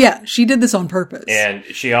doing. Oh yeah, she did this on purpose. And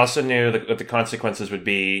she also knew what the consequences would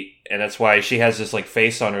be. And that's why she has this like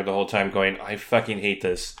face on her the whole time going, I fucking hate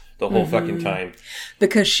this the whole fucking time.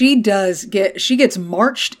 Because she gets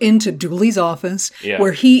marched into Dooley's office Yeah.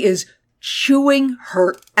 where he is chewing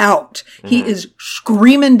her out. He is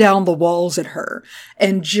screaming down the walls at her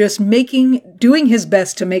and just doing his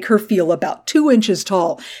best to make her feel about 2 inches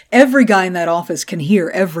tall. Every guy in that office can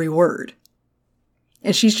hear every word.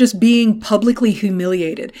 And she's just being publicly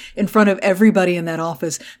humiliated in front of everybody in that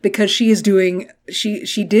office because she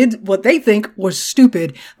did what they think was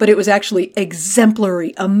stupid, but it was actually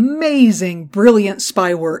exemplary, amazing, brilliant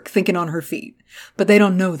spy work thinking on her feet. But they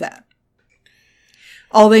don't know that.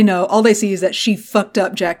 All they see is that she fucked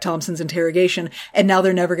up Jack Thompson's interrogation, and now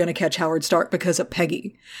they're never going to catch Howard Stark because of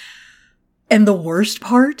Peggy. And the worst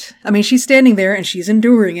part, I mean, she's standing there and she's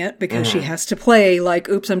enduring it because she has to play like,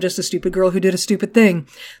 oops, I'm just a stupid girl who did a stupid thing.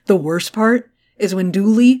 The worst part is when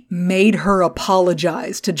Dooley made her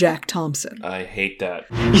apologize to Jack Thompson. I hate that.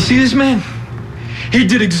 You see this man? He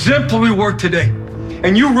did exemplary work today,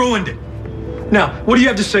 and you ruined it. Now, what do you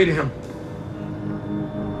have to say to him?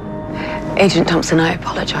 Agent Thompson, I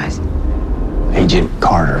apologize. Agent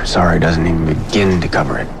Carter, sorry, doesn't even begin to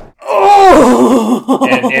cover it.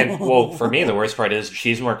 And well, for me, the worst part is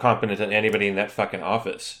she's more competent than anybody in that fucking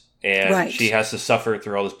office. And Right. she has to suffer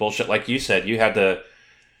through all this bullshit. Like you said, you had to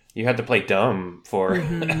play dumb for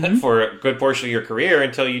for a good portion of your career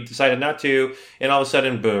until you decided not to, and all of a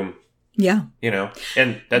sudden, boom. Yeah. You know,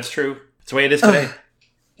 and that's true. It's the way it is today.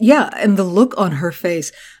 Yeah, and the look on her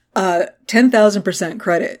face, 10,000%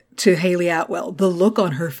 credit to Haley Atwell. The look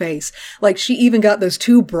on her face. Like, she even got those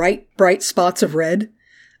 2 bright spots of red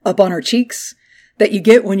up on her cheeks that you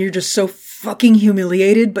get when you're just so fucking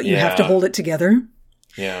humiliated, but you have to Yeah. hold it together.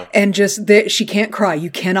 Yeah. And just, she can't cry. You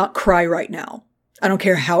cannot cry right now. I don't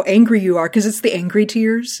care how angry you are, because it's the angry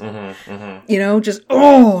tears. You know, just,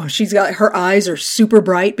 she's got, her eyes are super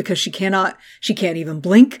bright because she can't even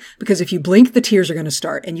blink, because if you blink, the tears are going to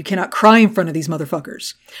start, and you cannot cry in front of these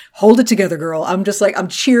motherfuckers. Hold it together, girl. I'm just like, I'm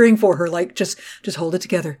cheering for her, like, just hold it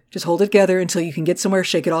together. Just hold it together until you can get somewhere,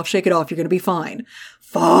 shake it off. You're going to be fine.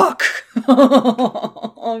 Fuck.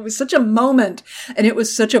 It was such a moment, and it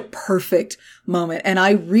was such a perfect moment. And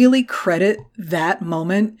I really credit that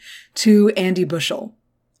moment to Andy Bushell,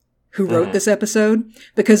 who wrote this episode,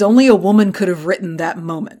 because only a woman could have written that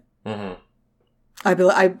moment.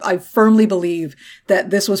 I firmly believe that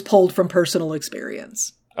this was pulled from personal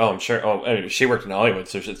experience. Oh, I'm sure. Oh, I mean, she worked in Hollywood,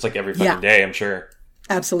 so it's like every fucking Yeah. day, I'm sure.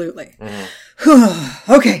 Absolutely.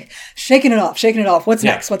 Okay. Shaking it off. What's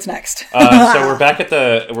next? So we're back at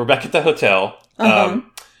the hotel.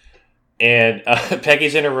 And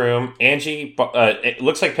Peggy's in her room. Angie, it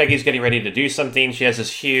looks like Peggy's getting ready to do something. She has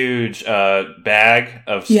this huge bag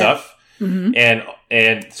of stuff. And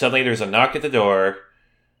and suddenly there's a knock at the door,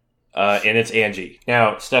 and it's Angie.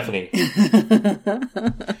 Now, Stephanie.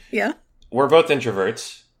 Yeah? We're both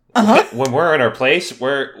introverts. Uh-huh. When we're in our place,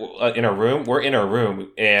 we're in our room. We're in our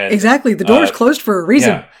room, and Exactly. The door's closed for a reason.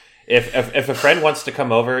 Yeah. If a friend wants to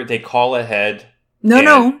come over, they call ahead.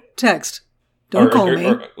 No, text. Don't call me.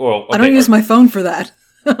 Okay, I don't use my phone for that.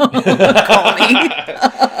 Call me.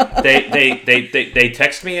 They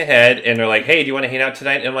text me ahead and they're like, "Hey, do you want to hang out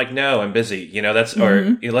tonight?" And I'm like, "No, I'm busy." You know, that's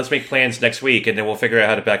or let's make plans next week, and then we'll figure out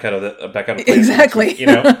how to back out of the place. Exactly. You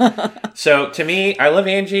know. So to me, I love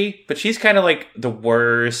Angie, but she's kind of like the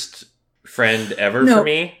worst friend ever for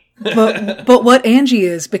me. but what Angie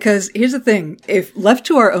is, because here's the thing, if left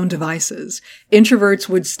to our own devices, introverts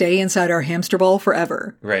would stay inside our hamster ball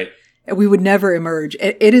forever. Right. We would never emerge.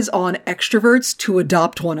 It is on extroverts to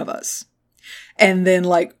adopt one of us and then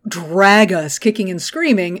like drag us kicking and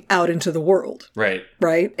screaming out into the world. Right.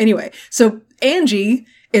 Right. Anyway, so Angie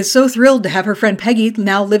is so thrilled to have her friend Peggy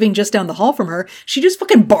now living just down the hall from her. She just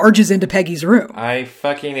fucking barges into Peggy's room. I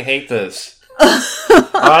fucking hate this.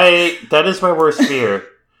 That is my worst fear.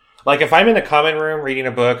 Like, if I'm in a common room reading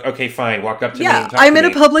a book, okay, fine, walk up to me and talk to me. I'm in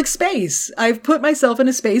a public space. I've put myself in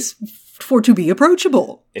a space to be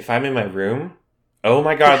approachable. If I'm in my room, oh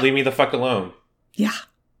my God, leave me the fuck alone. Yeah.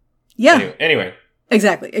 Anyway.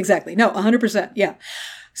 Exactly. No, 100%. Yeah.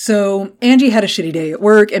 So Angie had a shitty day at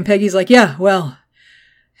work, and Peggy's like, yeah, well,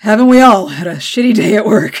 haven't we all had a shitty day at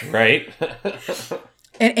work? Right.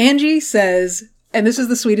 And Angie says, and this is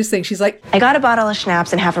the sweetest thing. She's like, I got a bottle of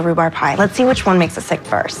schnapps and half a rhubarb pie. Let's see which one makes us sick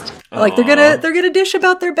first. Like, they're gonna dish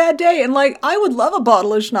about their bad day. And like, I would love a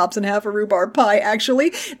bottle of schnapps and half a rhubarb pie,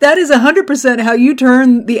 actually. That is 100% how you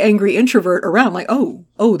turn the angry introvert around. Like, oh,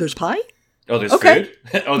 there's pie? Oh, there's food?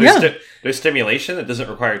 Oh, there's stimulation that doesn't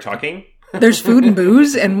require talking? There's food and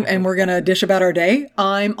booze, and we're gonna dish about our day.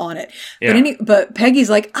 I'm on it. Yeah. But Peggy's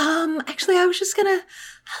like, actually, I was just gonna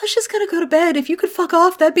go to bed. If you could fuck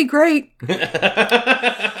off, that'd be great.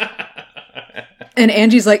 And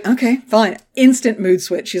Angie's like, okay, fine. Instant mood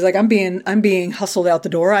switch. She's like, I'm being hustled out the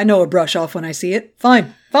door. I know a brush off when I see it.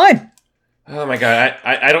 Fine. Oh my God.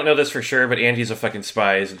 I don't know this for sure, but Angie's a fucking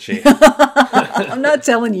spy, isn't she? I'm not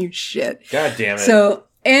telling you shit. God damn it. So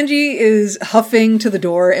Angie is huffing to the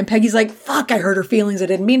door, and Peggy's like, fuck, I hurt her feelings. I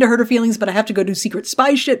didn't mean to hurt her feelings, but I have to go do secret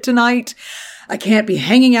spy shit tonight. I can't be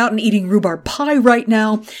hanging out and eating rhubarb pie right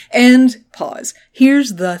now. And pause.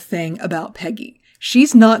 Here's the thing about Peggy.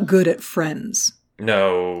 She's not good at friends.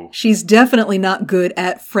 No. She's definitely not good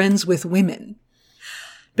at friends with women.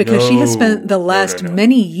 Because she has spent the last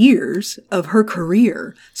many years of her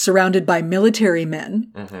career surrounded by military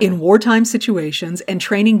men in wartime situations and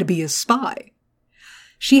training to be a spy.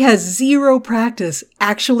 She has zero practice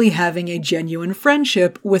actually having a genuine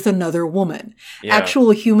friendship with another woman. Yeah.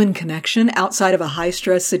 Actual human connection outside of a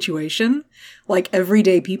high-stress situation, like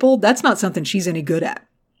everyday people, that's not something she's any good at.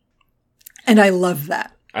 And I love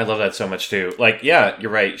that. I love that so much, too. Like, yeah,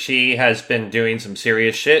 you're right. She has been doing some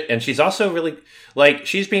serious shit, and she's also really, like,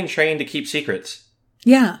 she's being trained to keep secrets.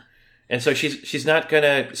 Yeah. And so she's not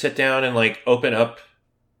gonna sit down and, like, open up,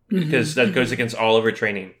 because that goes against all of her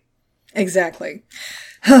training. Exactly.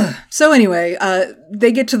 So anyway,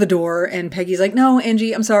 they get to the door and Peggy's like, no,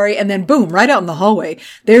 Angie, I'm sorry. And then boom, right out in the hallway,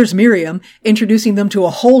 there's Miriam introducing them to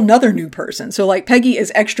a whole nother new person. So like Peggy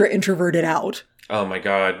is extra introverted out. Oh my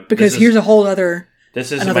God. Because here's a whole other.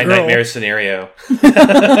 This is my nightmare scenario.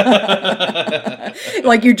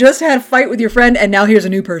 Like you just had a fight with your friend and now here's a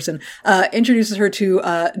new person. Introduces her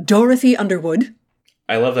to, Dorothy Underwood.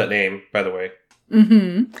 I love that name, by the way.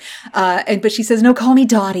 But she says, no, call me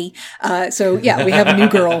Dottie. So yeah, we have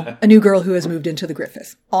a new girl who has moved into the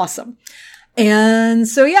Griffith. Awesome. And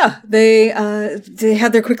so yeah, they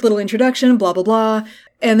had their quick little introduction, blah, blah, blah.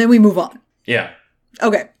 And then we move on. Yeah.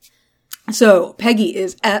 Okay. So Peggy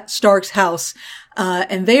is at Stark's house,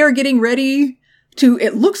 and they are getting ready to,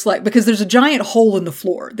 it looks like, because there's a giant hole in the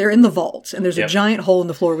floor. They're in the vault, and there's a giant hole in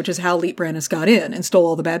the floor, which is how Leet Brannis got in and stole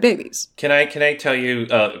all the bad babies. Can I tell you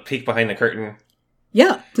a peek behind the curtain?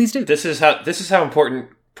 Yeah, please do. This is how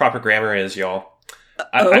important proper grammar is, y'all.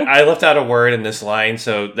 I left out a word in this line,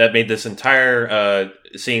 so that made this entire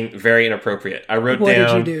scene very inappropriate. I wrote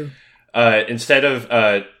down. What did you do? Instead of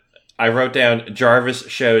I wrote down Jarvis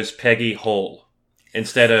shows Peggy hole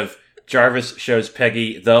instead of Jarvis shows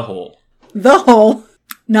Peggy the hole. The hole.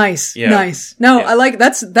 Nice. Yeah. Nice. No, yeah. I like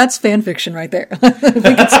that's fan fiction right there. We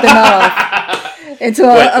could spin off into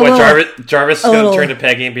Jarvis is going to turn to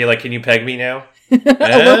Peggy and be like, "Can you peg me now?"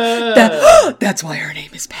 That's why her name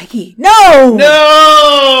is Peggy. No! You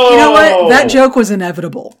know what? That joke was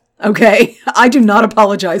inevitable. Okay? I do not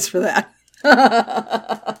apologize for that.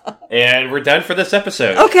 And we're done for this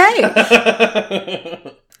episode. Okay.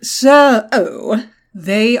 So,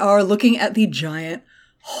 they are looking at the giant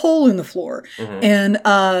hole in the floor. And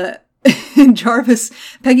Jarvis,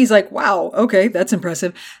 Peggy's like, wow, okay, that's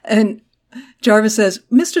impressive. And Jarvis says,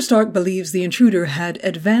 Mr. Stark believes the intruder had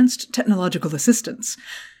advanced technological assistance.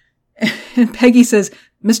 And Peggy says,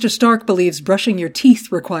 Mr. Stark believes brushing your teeth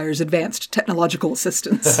requires advanced technological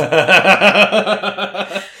assistance.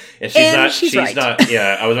 And she's right. not,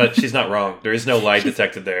 she's not wrong. There is no lie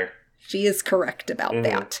detected there. She is correct about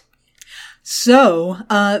that. So,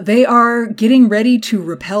 they are getting ready to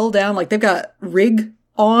rappel down. Like, they've got rig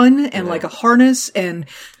on and like a harness, and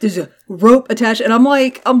there's a rope attached. And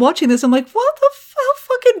I'm watching this. I'm like, what the how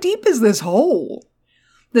fucking deep is this hole?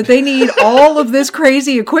 That they need all of this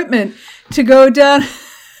crazy equipment to go down.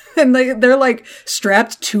 And they're like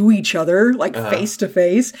strapped to each other, like face to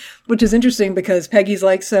face, which is interesting because Peggy's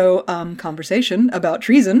like, so, conversation about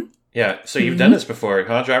treason. Yeah, so you've done this before,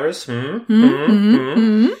 huh, Jarvis? And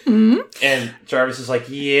Jarvis is like,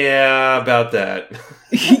 yeah, about that.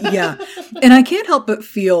 Yeah. And I can't help but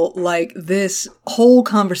feel like this whole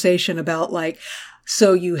conversation about like,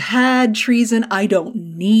 so you had treason, I don't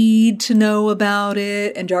need to know about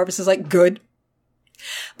it. And Jarvis is like, good.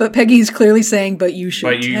 But Peggy's clearly saying, but you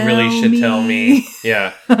really should tell me.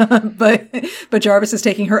 Yeah. but Jarvis is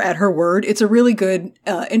taking her at her word. It's a really good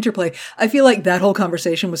interplay. I feel like that whole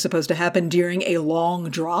conversation was supposed to happen during a long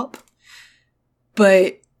drop.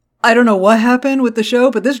 But I don't know what happened with the show,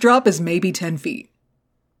 but this drop is maybe 10 feet.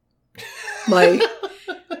 Like,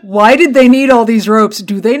 why did they need all these ropes?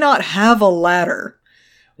 Do they not have a ladder?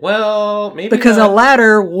 Well, maybe because a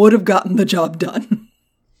ladder would have gotten the job done.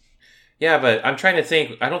 Yeah, but I'm trying to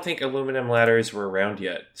think. I don't think aluminum ladders were around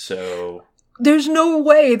yet, so... There's no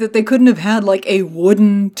way that they couldn't have had, like, a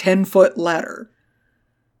wooden 10-foot ladder.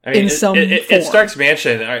 I mean, in some form. In Stark's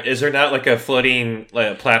mansion, is there not, like, a floating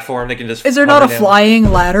platform they can just... Is there not a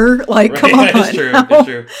flying ladder? Like, come on. It's true, it's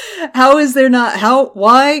true. How is there not...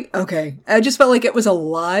 Why? Okay. I just felt like it was a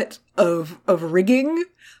lot of rigging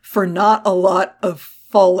for not a lot of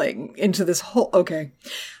falling into this whole... Okay.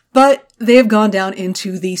 But they have gone down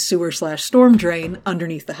into the sewer/storm drain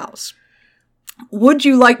underneath the house. Would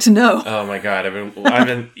you like to know? Oh my god! I've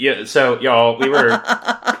been. Yeah. So y'all, we were.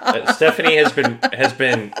 Stephanie has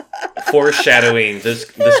been foreshadowing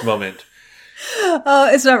this moment.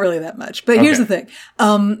 It's not really that much, but here's the thing.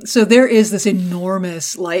 So there is this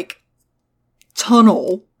enormous like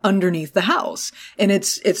tunnel underneath the house, and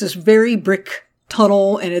it's this very brick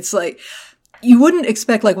tunnel, and it's like. You wouldn't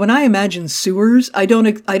expect, like, when I imagine sewers, I don't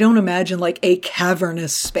imagine, like, a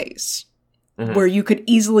cavernous space where you could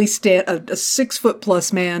easily stand, a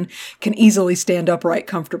 6-foot-plus man can easily stand upright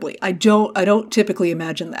comfortably. I don't typically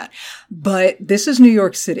imagine that. But this is New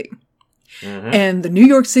York City. And the New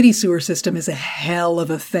York City sewer system is a hell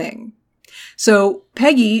of a thing. So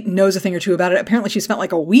Peggy knows a thing or two about it. Apparently she spent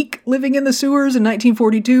like a week living in the sewers in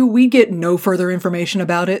 1942. We get no further information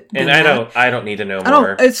about it. And I don't need to know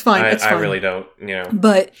more. It's fine. It's fine. I really don't, you know.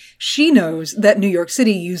 But she knows that New York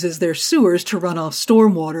City uses their sewers to run off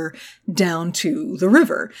stormwater down to the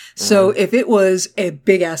river. So if it was a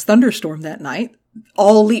big ass thunderstorm that night,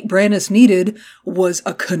 all Lee Brannis needed was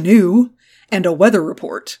a canoe and a weather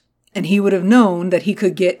report. And he would have known that he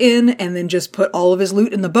could get in and then just put all of his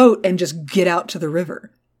loot in the boat and just get out to the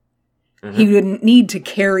river. He wouldn't need to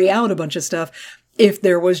carry out a bunch of stuff if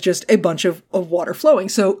there was just a bunch of water flowing.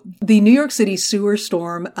 So the New York City sewer,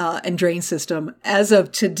 storm, and drain system, as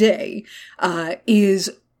of today, is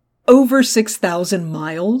over 6,000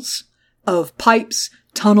 miles of pipes,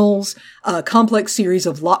 tunnels, a complex series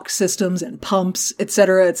of lock systems and pumps, et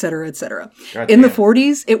cetera, et cetera, et cetera. In the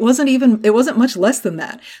 40s, it wasn't much less than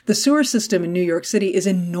that. The sewer system in New York City is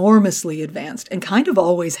enormously advanced and kind of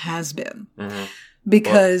always has been.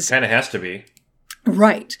 Because... kind of has to be.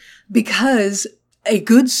 Right. Because a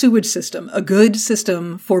good sewage system, a good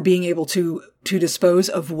system for being able to dispose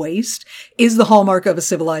of waste is the hallmark of a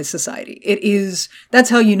civilized society. That's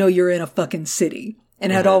how you know you're in a fucking city.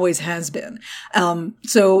 And it always has been.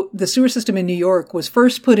 So the sewer system in New York was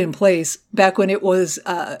first put in place back when it was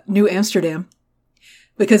New Amsterdam.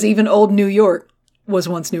 Because even old New York was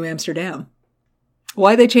once New Amsterdam.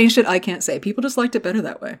 Why they changed it, I can't say. People just liked it better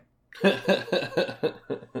that way.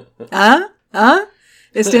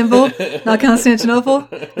 Istanbul? Not Constantinople?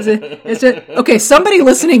 Is it? Okay, somebody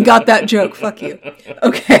listening got that joke. Fuck you.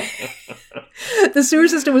 Okay. The sewer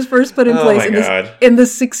system was first put in place in the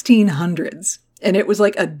 1600s. And it was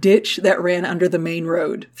like a ditch that ran under the main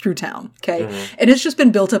road through town. Okay. And it's just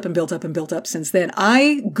been built up and built up and built up since then.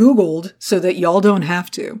 I Googled, so that y'all don't have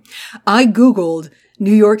to, I Googled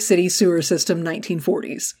New York City sewer system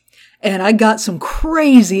 1940s. And I got some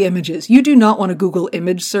crazy images. You do not want to Google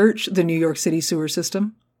image search the New York City sewer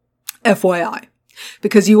system. FYI.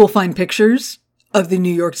 Because you will find pictures of the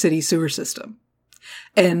New York City sewer system.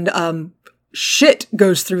 And, shit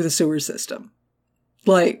goes through the sewer system.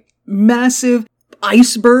 Like, massive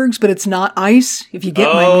icebergs, but it's not ice, if you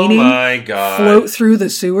get my meaning. Oh my God. Float through the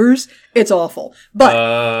sewers. It's awful.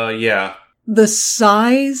 But, yeah. The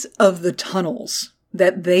size of the tunnels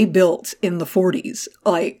that they built in the 40s,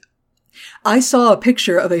 like, I saw a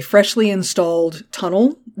picture of a freshly installed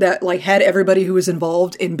tunnel that like had everybody who was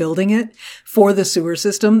involved in building it for the sewer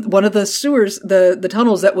system. One of the sewers, the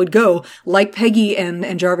tunnels that would go like Peggy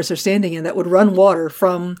and Jarvis are standing in, that would run water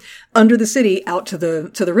from under the city out to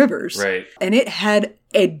the rivers. Right. And it had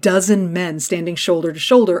a dozen men standing shoulder to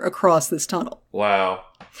shoulder across this tunnel. Wow.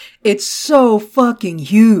 It's so fucking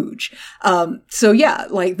huge. So yeah,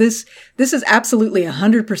 like this is absolutely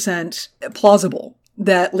 100% plausible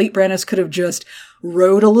that Leet Brannis could have just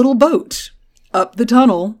rowed a little boat up the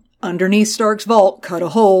tunnel underneath Stark's vault, cut a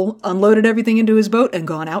hole, unloaded everything into his boat, and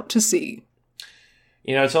gone out to sea.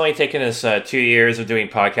 You know, it's only taken us 2 years of doing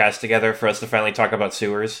podcasts together for us to finally talk about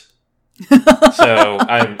sewers. So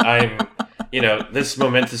I'm, you know, this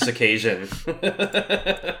momentous occasion.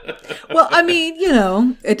 Well, I mean, you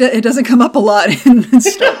know, it doesn't come up a lot in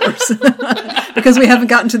Star Wars because we haven't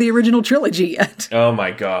gotten to the original trilogy yet. Oh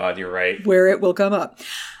my God, you're right. Where it will come up.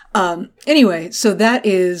 Anyway, so that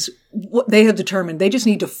is what they have determined. They just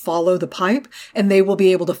need to follow the pipe, and they will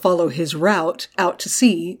be able to follow his route out to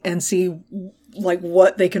sea and see like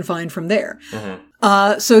what they can find from there.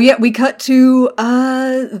 Mm-hmm. So yeah, we cut to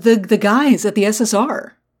the guys at the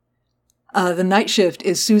SSR. The night shift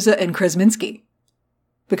is Sousa and Kresminski.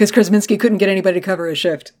 Because Kresminski couldn't get anybody to cover his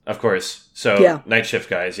shift. Of course. So, yeah. Night shift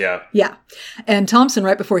guys, yeah. Yeah. And Thompson,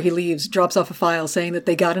 right before he leaves, drops off a file saying that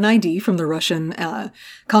they got an ID from the Russian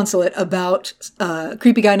consulate about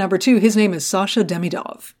creepy guy number 2. His name is Sasha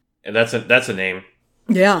Demidov. And that's a name.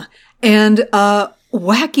 Yeah. And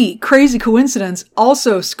wacky, crazy coincidence,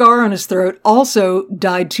 also scar on his throat, also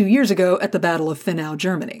died 2 years ago at the Battle of Finau,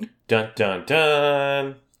 Germany. Dun, dun,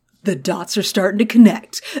 dun. The dots are starting to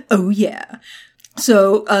connect. Oh, yeah.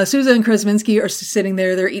 So, Sousa and Kresminski are sitting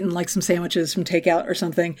there. They're eating like some sandwiches from takeout or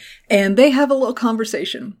something. And they have a little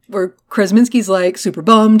conversation where Kresminski's like super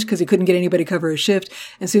bummed because he couldn't get anybody to cover his shift.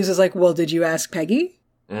 And Sousa's like, well, did you ask Peggy?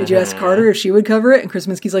 Did you ask Carter if she would cover it? And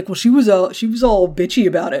Kresminski's like, well, she was all bitchy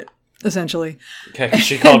about it, essentially. Okay,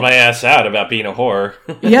 she called my ass out about being a whore.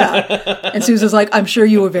 Yeah. And Sousa's like, I'm sure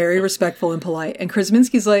you were very respectful and polite. And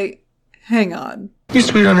Kresminski's like, hang on. You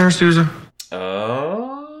sweet on her, Sousa.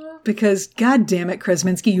 Oh. Because, god damn it,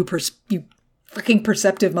 Kresminski, you freaking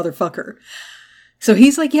perceptive motherfucker. So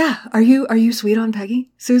he's like, yeah, are you sweet on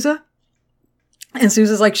Peggy, Sousa? And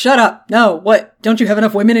Sousa's like, shut up. No, what? Don't you have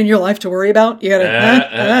enough women in your life to worry about? You gotta,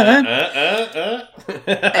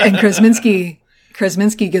 And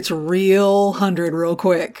Kresminski gets real 100 real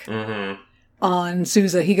quick on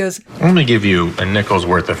Sousa. He goes, let me give you a nickel's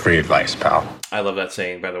worth of free advice, pal. I love that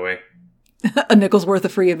saying, by the way. A nickel's worth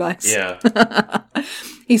of free advice. Yeah.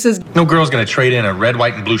 He says, no girl's gonna trade in a red,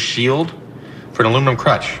 white, and blue shield for an aluminum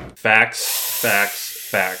crutch. Facts.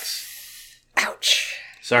 Ouch.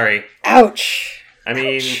 Sorry. Ouch. I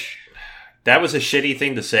mean, that was a shitty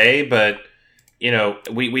thing to say, but, you know,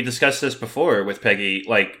 we discussed this before with Peggy.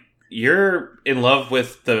 Like, you're in love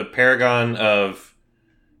with the paragon of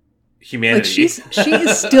humanity.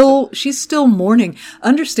 Like she's still mourning.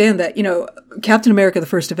 Understand that, you know, Captain America the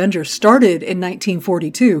First Avenger started in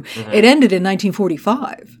 1942. It ended in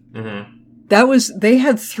 1945. They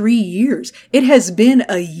had 3 years. It has been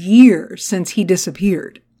a year since he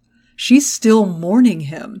disappeared. She's still mourning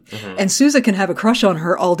him. And Sousa can have a crush on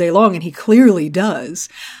her all day long, and he clearly does.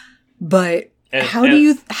 But how are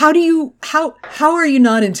you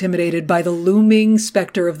not intimidated by the looming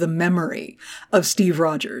specter of the memory of Steve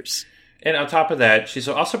Rogers? And on top of that, she's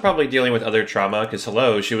also probably dealing with other trauma, because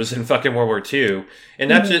hello, she was in fucking World War II. And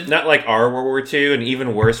not like our World War II, an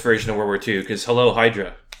even worse version of World War II, because hello,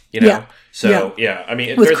 Hydra. You know? Yeah. So, yeah, I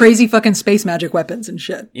mean... With crazy fucking space magic weapons and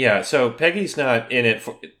shit. Yeah, so Peggy's not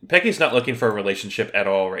looking for a relationship at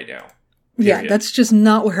all right now. Yeah, that's just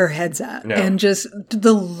not where her head's at. No. And just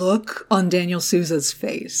the look on Daniel Sousa's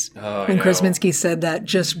face when Kresminski said that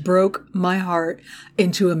just broke my heart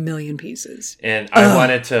into a million pieces. And I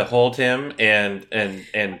wanted to hold him and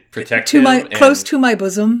protect him. Close to my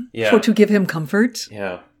bosom to give him comfort.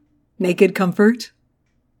 Yeah. Naked comfort.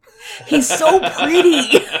 He's so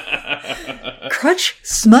pretty. Crutch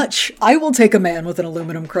smutch. I will take a man with an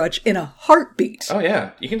aluminum crutch in a heartbeat. Oh,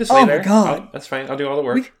 yeah. You can just lay there. Oh, my God. That's fine. I'll do all the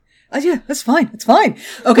work. Yeah, that's fine. It's fine.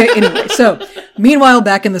 Okay, anyway, so meanwhile,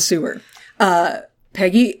 back in the sewer,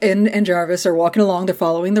 Peggy and Jarvis are walking along. They're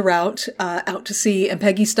following the route out to sea, and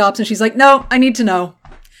Peggy stops and she's like, "No, I need to know.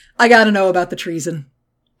 I got to know about the treason."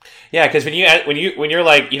 Yeah, because when you're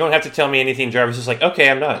like, you don't have to tell me anything, Jarvis is like, okay,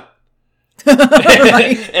 I'm not.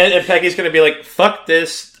 Right. and Peggy's going to be like, fuck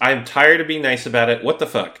this. I'm tired of being nice about it. What the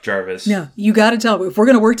fuck, Jarvis? Yeah, you got to tell me. If we're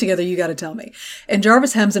going to work together, you got to tell me. And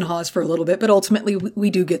Jarvis hems and haws for a little bit, but ultimately we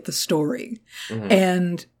do get the story. Mm-hmm.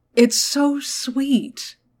 And it's so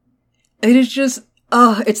sweet. It is just,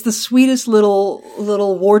 it's the sweetest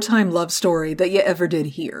little wartime love story that you ever did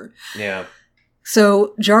hear. Yeah.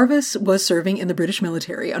 So Jarvis was serving in the British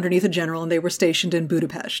military underneath a general, and they were stationed in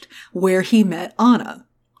Budapest, where he met Anna,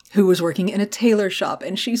 who was working in a tailor shop,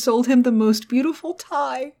 and she sold him the most beautiful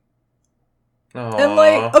tie. Aww. And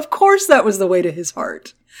like, of course that was the way to his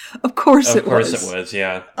heart. Of course it was. Of course it was,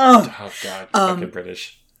 yeah. Oh God, fucking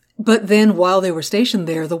British. But then while they were stationed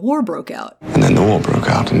there, the war broke out. And then the war broke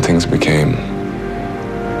out and things became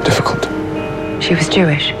difficult. She was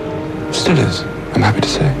Jewish. Still is, I'm happy to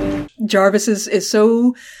say. Jarvis is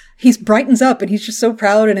so, he brightens up and he's just so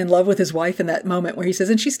proud and in love with his wife in that moment where he says,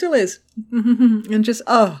 and she still is. And just,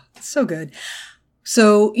 it's so good.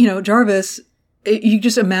 So, Jarvis, you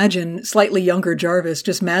just imagine slightly younger Jarvis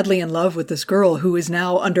just madly in love with this girl who is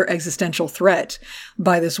now under existential threat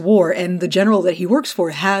by this war. And the general that he works for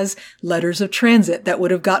has letters of transit that would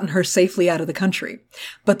have gotten her safely out of the country.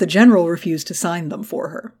 But the general refused to sign them for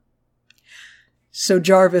her. So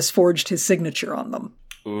Jarvis forged his signature on them.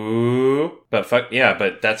 Ooh, but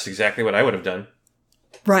but that's exactly what I would have done.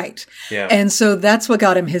 Right. Yeah. And so that's what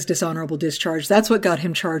got him his dishonorable discharge. That's what got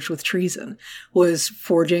him charged with treason, was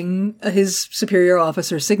forging his superior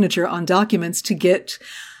officer's signature on documents to get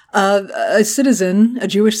a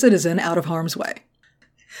Jewish citizen, out of harm's way.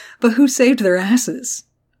 But who saved their asses?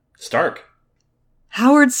 Stark.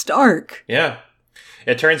 Howard Stark. Yeah.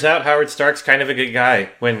 It turns out Howard Stark's kind of a good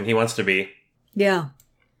guy when he wants to be. Yeah.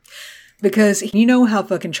 Because you know how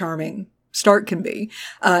fucking charming Stark can be.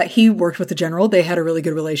 He worked with the general. They had a really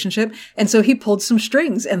good relationship. And so he pulled some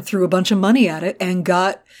strings and threw a bunch of money at it and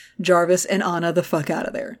got Jarvis and Anna the fuck out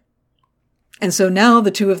of there. And so now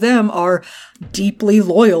the two of them are deeply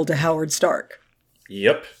loyal to Howard Stark.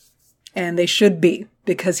 Yep. And they should be,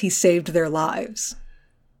 because he saved their lives.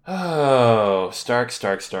 Oh, Stark.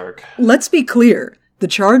 Let's be clear. The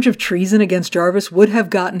charge of treason against Jarvis would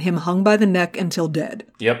have gotten him hung by the neck until dead.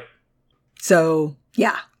 Yep. So,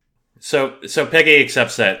 yeah. So Peggy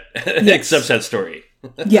accepts that, accepts that story.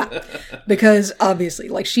 Yeah. Because obviously,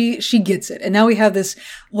 like, she gets it. And now we have this,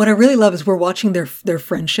 what I really love is we're watching their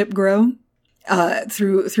friendship grow,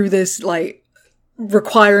 through this, like,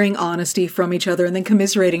 requiring honesty from each other and then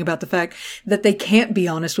commiserating about the fact that they can't be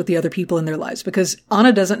honest with the other people in their lives because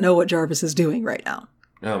Anna doesn't know what Jarvis is doing right now.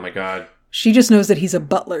 Oh my God. She just knows that he's a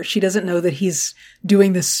butler. She doesn't know that he's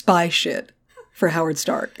doing this spy shit for Howard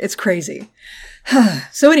Stark. It's crazy.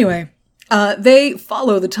 So anyway, they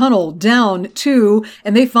follow the tunnel down to,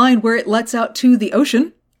 and they find where it lets out to the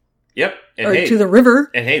ocean. Yep. And or to the river.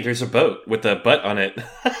 And hey, there's a boat with a butt on it.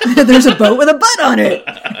 There's a boat with a butt on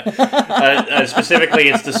it. Specifically,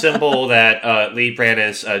 it's the symbol that Lee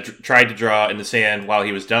Brandes tried to draw in the sand while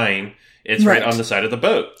he was dying. It's right on the side of the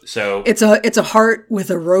boat. So it's a heart with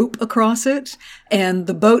a rope across it, and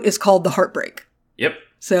the boat is called the Heartbreak. Yep.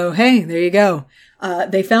 So hey, there you go.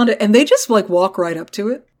 They found it, and they just like walk right up to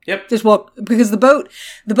it. Yep. Just walk, because the boat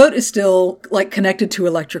is still like connected to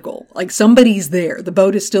electrical. Like somebody's there. The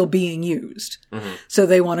boat is still being used. Mm-hmm. So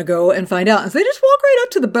they want to go and find out. And so they just walk right up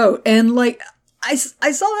to the boat. And like, I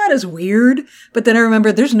saw that as weird, but then I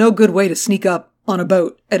remembered there's no good way to sneak up on a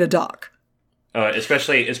boat at a dock.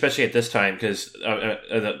 Especially at this time, because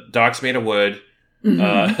the dock's made of wood.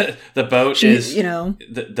 Mm-hmm. The boat is,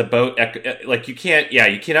 the boat, like you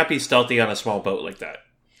cannot be stealthy on a small boat like that.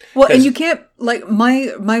 Well, and you can't, like,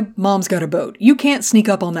 my mom's got a boat. You can't sneak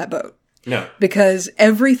up on that boat. No. Because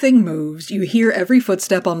everything moves. You hear every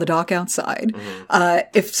footstep on the dock outside. Mm-hmm.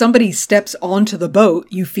 If somebody steps onto the boat,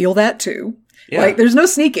 you feel that too. Yeah. Like, there's no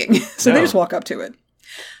sneaking. So they just walk up to it.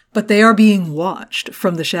 But they are being watched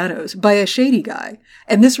from the shadows by a shady guy.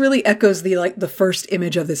 And this really echoes the first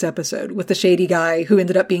image of this episode with the shady guy who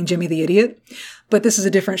ended up being Jimmy the Idiot. But this is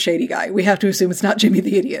a different shady guy. We have to assume it's not Jimmy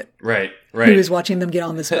the Idiot. Right. Who is watching them get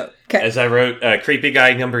on this boat. Okay. As I wrote, creepy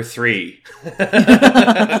guy number 3.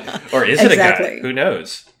 Or is it a guy? Who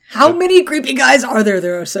knows? How many creepy guys are there?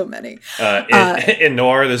 There are so many. In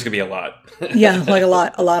Noir, there's going to be a lot. Yeah, like a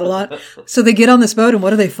lot. So they get on this boat, and what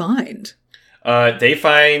do they find? They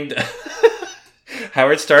find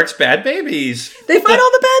Howard Stark's bad babies. They find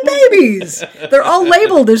all the bad babies. They're all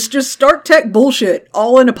labeled as just Stark Tech bullshit,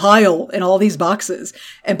 all in a pile in all these boxes.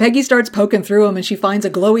 And Peggy starts poking through them, and she finds a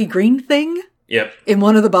glowy green thing. Yep. In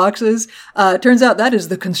one of the boxes. Turns out that is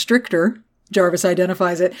the constrictor. Jarvis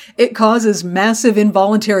identifies it. It causes massive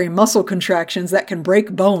involuntary muscle contractions that can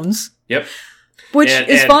break bones. Yep. Which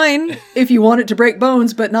is fine if you want it to break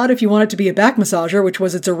bones, but not if you want it to be a back massager, which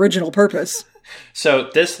was its original purpose. So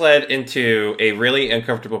this led into a really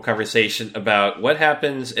uncomfortable conversation about what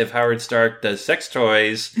happens if Howard Stark does sex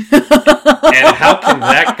toys, and how can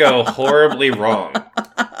that go horribly wrong?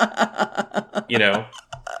 You know?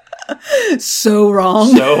 So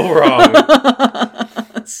wrong. So wrong.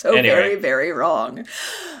 So anyway. very, very wrong.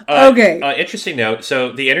 Okay. Interesting note.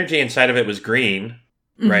 So the energy inside of it was green,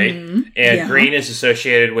 right? Mm-hmm. And green is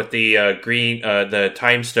associated with the the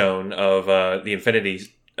time stone of the Infinity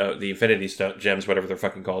Stone gems, whatever they're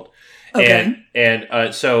fucking called. Okay.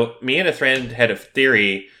 And so me and a friend had a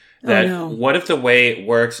theory that what if the way it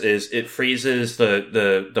works is it freezes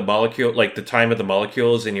the molecule, like the time of the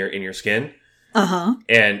molecules in your skin. Uh-huh.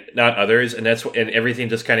 And not others, and everything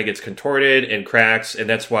just kind of gets contorted and cracks, and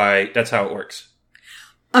that's how it works.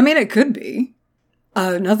 I mean, it could be.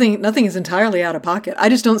 Nothing is entirely out of pocket. I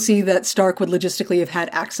just don't see that Stark would logistically have had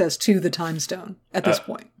access to the Time Stone at this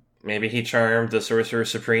point. Maybe he charmed the Sorcerer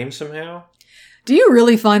Supreme somehow? Do you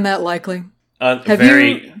really find that likely? Well,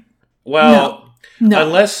 no.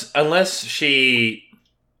 Unless she,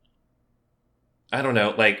 I don't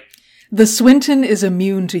know, like... The Swinton is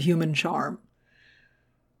immune to human charm.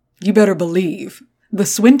 You better believe. The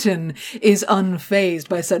Swinton is unfazed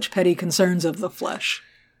by such petty concerns of the flesh.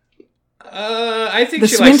 I think the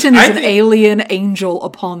Swinton is an alien angel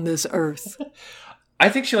upon this earth. I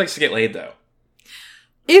think she likes to get laid, though.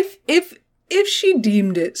 If she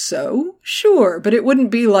deemed it so, sure, but it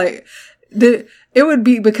wouldn't be like it would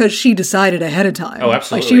be because she decided ahead of time. Oh,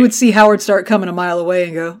 absolutely. Like she would see Howard Stark coming a mile away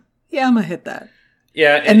and go, "Yeah, I'm gonna hit that."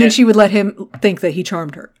 Yeah, and then she would let him think that he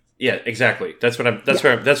charmed her. Yeah, exactly. That's where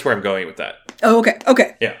I'm going with that. Oh,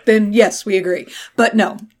 okay. Yeah. Then yes, we agree. But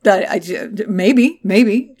no, maybe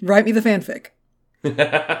write me the fanfic.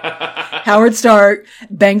 Howard Stark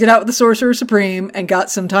banged it out with the Sorcerer Supreme and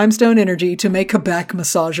got some Time Stone energy to make a back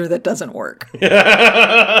massager that doesn't work.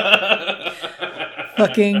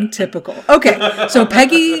 Fucking typical. Okay, so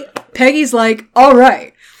Peggy's like, all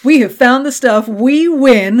right, we have found the stuff. We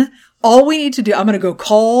win. All we need to do, I'm going to go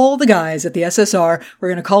call the guys at the SSR. We're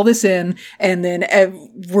going to call this in, and then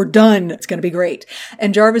we're done. It's going to be great.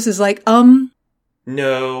 And Jarvis is like,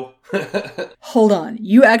 no. Hold on.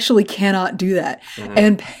 You actually cannot do that.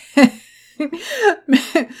 Mm-hmm. And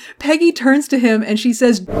Peggy turns to him and she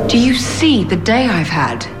says, do you see the day I've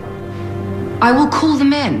had? I will call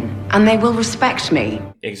them in, and they will respect me.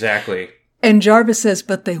 Exactly. And Jarvis says,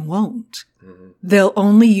 but they won't. They'll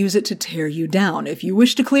only use it to tear you down. If you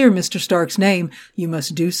wish to clear Mr. Stark's name, you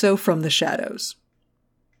must do so from the shadows.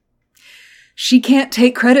 She can't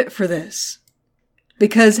take credit for this.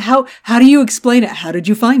 Because how do you explain it? How did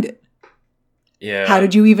you find it? Yeah. How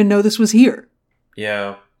did you even know this was here?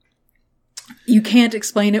 Yeah. You can't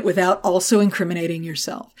explain it without also incriminating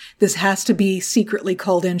yourself. This has to be secretly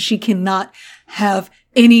called in. She cannot have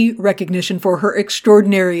any recognition for her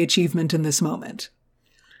extraordinary achievement in this moment.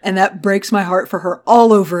 And that breaks my heart for her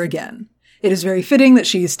all over again. It is very fitting that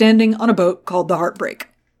she is standing on a boat called the Heartbreak.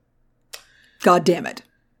 God damn it.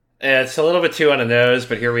 It's a little bit too on the nose,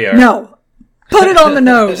 but here we are. No. Put it on the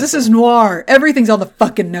nose. This is noir. Everything's on the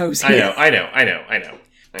fucking nose here. I know.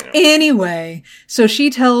 Anyway, so she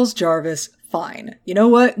tells Jarvis, fine. You know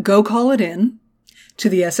what? Go call it in to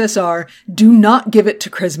the SSR. Do not give it to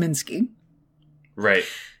Krasinski. Right.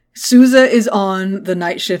 Sousa is on the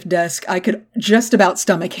night shift desk. I could just about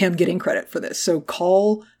stomach him getting credit for this. So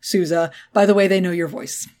call Sousa. By the way, they know your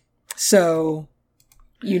voice. So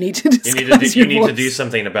you need to discuss you need to do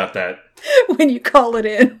something about that. When you call it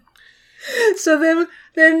in. So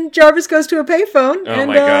then Jarvis goes to a payphone. Oh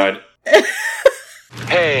my God.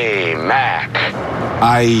 Hey, Mac.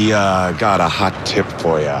 I got a hot tip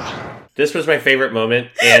for ya. This was my favorite moment,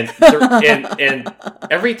 and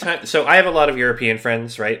every time. So I have a lot of European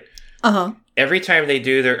friends, right? Uh-huh. Every time they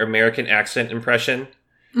do their American accent impression,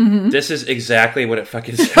 this is exactly what it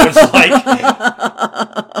fucking sounds like.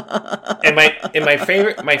 And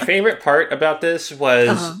my favorite part about this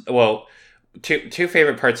was two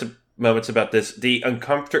favorite moments about this: the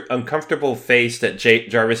uncomfortable face that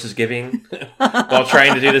Jarvis is giving while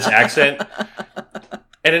trying to do this accent.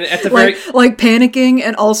 And then at the very like panicking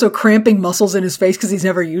and also cramping muscles in his face because he's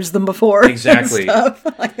never used them before. Exactly. And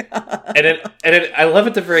then I love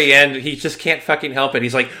at the very end, he just can't fucking help it.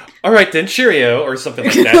 He's like, "All right then, cheerio," or something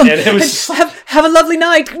like that. And it was have a lovely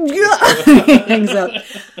night. He hangs up.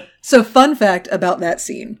 So, fun fact about that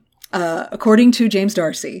scene. According to James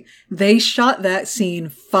Darcy, they shot that scene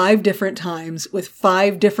 5 different times with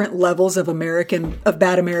 5 different levels of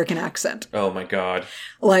bad American accent. Oh my God.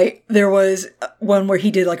 Like, there was one where he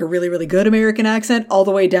did like a really, really good American accent all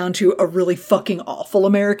the way down to a really fucking awful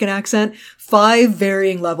American accent. 5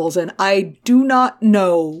 varying levels, and I do not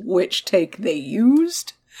know which take they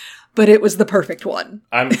used, but it was the perfect one.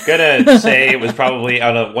 I'm gonna say it was probably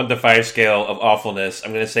on a 1 to 5 scale of awfulness.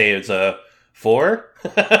 I'm gonna say it's a 4.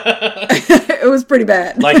 It was pretty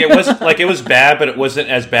bad. it was bad, but it wasn't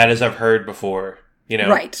as bad as I've heard before. You know,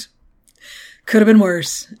 right? Could have been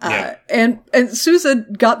worse. Yeah. And Sousa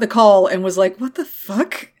got the call and was like, "What the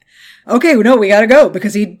fuck? Okay, no, we gotta go,"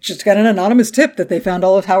 because he just got an anonymous tip that they found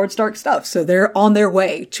all of Howard Stark's stuff. So they're on their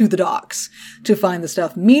way to the docks to find the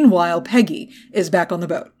stuff. Meanwhile, Peggy is back on the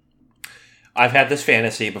boat. I've had this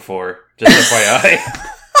fantasy before. Just FYI.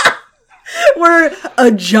 Where a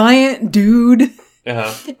giant dude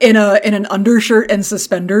in an undershirt and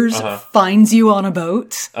suspenders finds you on a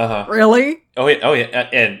boat. Really? Oh yeah,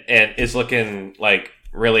 and is looking like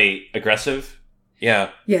really aggressive.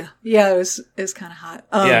 Yeah. It was kind of hot.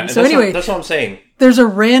 So anyway, that's what I'm saying. There's a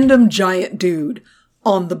random giant dude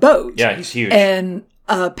on the boat. Yeah, he's huge. And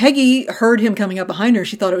Peggy heard him coming up behind her.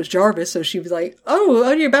 She thought it was Jarvis, so she was like,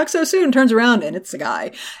 oh, you're back so soon. Turns around, and it's the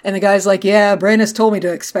guy. And the guy's like, yeah, Brandis told me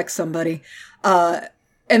to expect somebody. And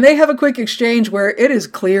they have a quick exchange where it is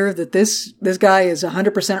clear that this guy is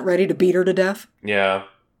 100% ready to beat her to death. Yeah.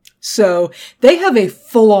 So they have a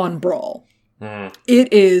full-on brawl.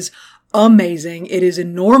 It is amazing. It is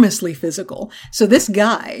enormously physical. So this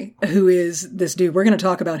guy, who is this dude, we're going to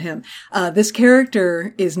talk about him. This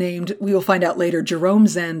character is named, we will find out later, Jerome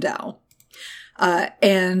Zandow.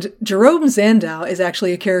 And Jerome Zandow is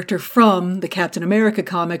actually a character from the Captain America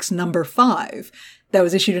comics number 5 that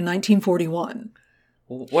was issued in 1941.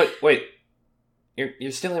 What? Wait.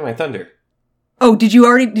 You're stealing my thunder. Oh, did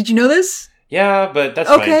you know this? Yeah, but that's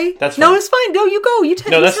okay. Fine. That's fine. No, it's fine. No, you go.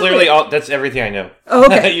 No, that's literally all. That's everything I know. Oh,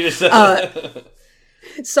 okay. You just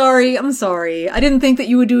sorry. I'm sorry. I didn't think that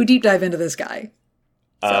you would do a deep dive into this guy.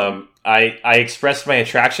 So. I expressed my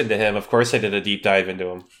attraction to him. Of course, I did a deep dive into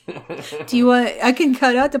him. Do you want? I can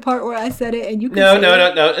cut out the part where I said it, and you can.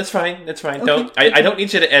 No. It's fine. It's fine. Okay. Don't. I don't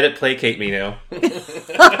need you to edit placate me now.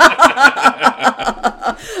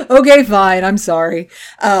 Okay, fine. I'm sorry.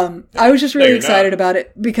 I was just really excited about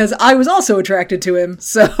it because I was also attracted to him.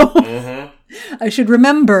 So I should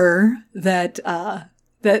remember that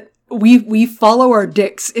that we follow our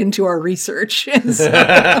dicks into our research.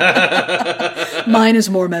 Mine is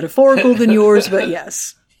more metaphorical than yours, but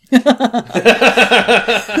yes.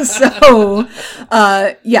 So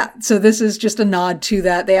this is just a nod to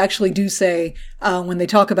that. They actually do say, when they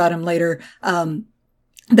talk about him later,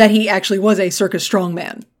 that he actually was a circus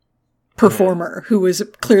strongman performer who was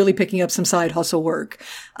clearly picking up some side hustle work,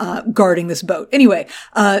 guarding this boat. Anyway,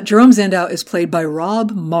 Jerome Zandow is played by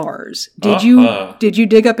Rob Mars. Did you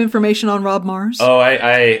dig up information on Rob Mars? Oh,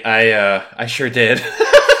 I sure did.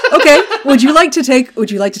 Okay. Would you like to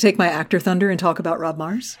take my actor thunder and talk about Rob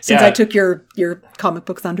Mars? Since I took your comic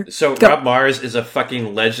book thunder. So go. Rob Mars is a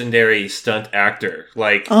fucking legendary stunt actor.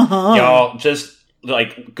 Like, y'all just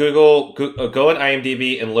like go on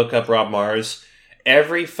IMDb and look up Rob Mars.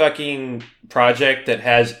 Every fucking project that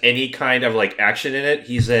has any kind of like action in it,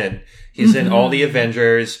 he's in. He's in all the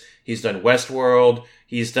Avengers. He's done Westworld.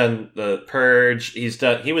 He's done The Purge.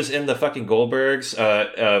 He was in the fucking Goldbergs,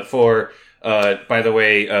 for, by the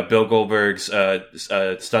way, Bill Goldberg's,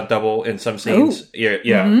 stunt double in some scenes.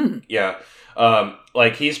 Ooh. Yeah.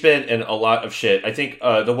 Like he's been in a lot of shit. I think,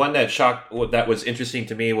 the one that was interesting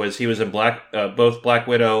to me was he was in both Black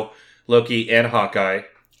Widow, Loki, and Hawkeye.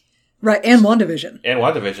 Right, and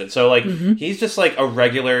WandaVision. So, like, he's just, like, a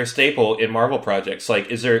regular staple in Marvel projects. Like,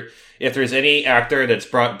 if there's any actor that's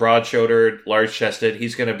broad-shouldered, large-chested,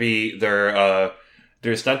 he's gonna be their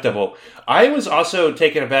stunt double. I was also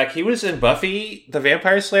taken aback. He was in Buffy the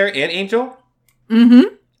Vampire Slayer and Angel?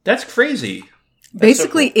 Mm-hmm. That's crazy.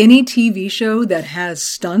 Basically, so cool. Any TV show that has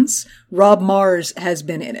stunts, Rob Mars has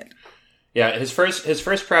been in it. Yeah, his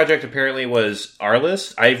first project apparently was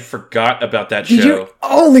Arliss. I forgot about that show.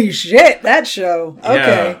 Holy shit, that show.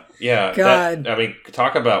 Okay. Yeah. God.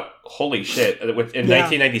 Talk about holy shit. In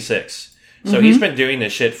 1996. So he's been doing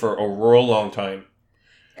this shit for a real long time.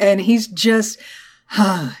 And he's just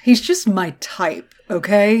my type,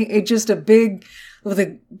 okay? It's just a big,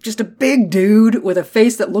 with just a big dude with a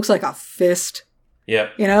face that looks like a fist. Yeah.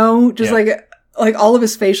 You know, just like all of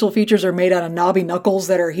his facial features are made out of knobby knuckles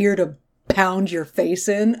that are here to pound your face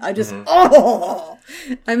in. I just,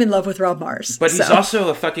 I'm in love with Rob Mars. But he's also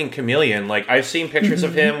a fucking chameleon. Like, I've seen pictures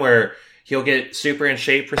of him where he'll get super in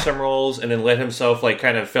shape for some roles and then let himself, like,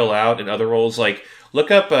 kind of fill out in other roles. Like, look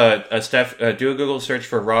up, Steph, do a Google search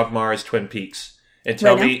for Rob Mars Twin Peaks and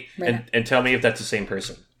tell me if that's the same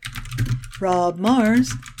person. Rob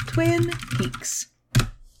Mars Twin Peaks.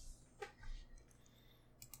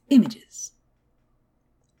 Images.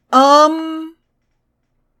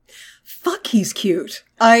 Fuck, he's cute.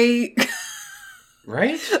 Right?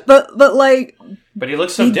 But like... But he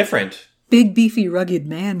looks so different. Big, beefy, rugged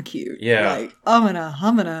man cute. Yeah. Like, I'm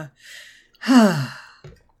gonna...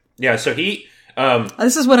 Yeah, so he...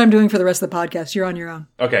 this is what I'm doing for the rest of the podcast. You're on your own.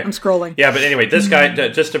 Okay. I'm scrolling. Yeah, but anyway, this guy,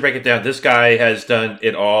 just to break it down, this guy has done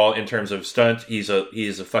it all in terms of stunt. He's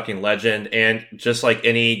a fucking legend. And just like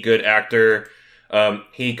any good actor...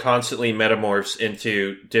 he constantly metamorphs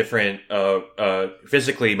into different,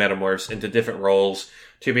 physically metamorphs into different roles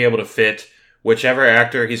to be able to fit whichever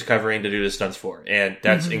actor he's covering to do the stunts for. And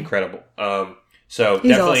that's incredible. So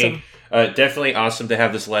he's definitely, awesome. Definitely awesome to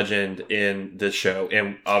have this legend in this show.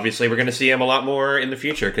 And obviously we're going to see him a lot more in the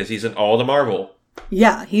future because he's in all the Marvel.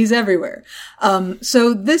 Yeah, he's everywhere.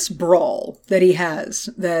 So this brawl that he has,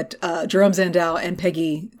 that Jerome Zandau and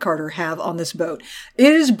Peggy Carter have on this boat,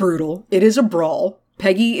 it is brutal. It is a brawl.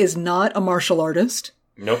 Peggy is not a martial artist.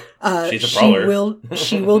 Nope. She's a brawler.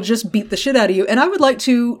 She will just beat the shit out of you. And I would like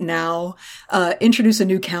to now introduce a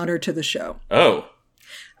new counter to the show. Oh.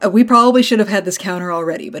 We probably should have had this counter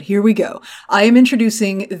already, but here we go. I am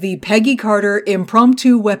introducing the Peggy Carter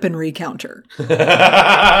impromptu weaponry counter.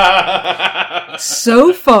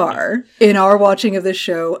 So far, in our watching of this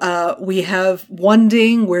show, we have one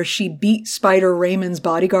ding where she beat Spider Raymond's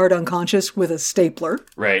bodyguard unconscious with a stapler.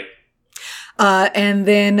 Right. And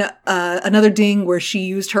then another ding where she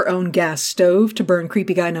used her own gas stove to burn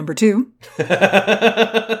creepy guy number 2.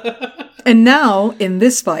 And now, in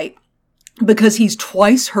this fight, because he's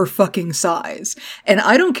twice her fucking size, and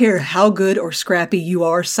I don't care how good or scrappy you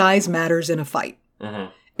are, size matters in a fight.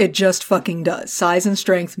 It just fucking does. Size and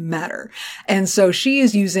strength matter. And so she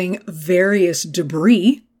is using various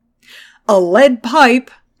debris, a lead pipe,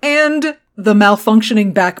 and the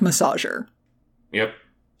malfunctioning back massager. Yep.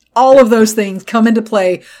 All of those things come into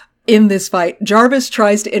play in this fight. Jarvis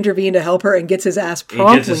tries to intervene to help her and gets his ass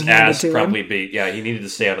promptly beat. Yeah, he needed to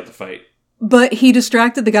stay out of the fight. But he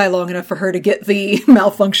distracted the guy long enough for her to get the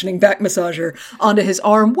malfunctioning back massager onto his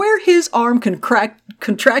arm, where his arm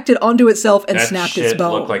contracted onto itself and snapped its bones. That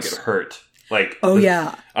shit looked like it hurt. Like,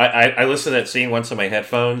 yeah. I listened to that scene once on my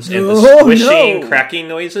headphones, and the squishing, cracking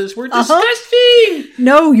noises were disgusting.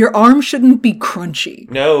 No, your arm shouldn't be crunchy.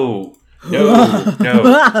 No. To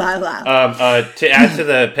add to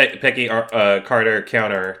the Peggy Carter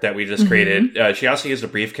counter that we just created, she also used a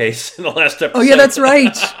briefcase in the last episode. Oh yeah, that's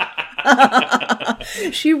right.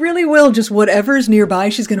 She really will. Just whatever's nearby,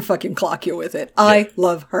 she's gonna fucking clock you with it. I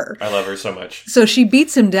love her. I love her so much. So she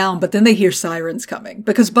beats him down, but then they hear sirens coming.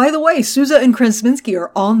 Because, by the way, Sousa and Krasinski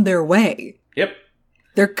are on their way. Yep.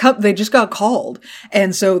 They just got called.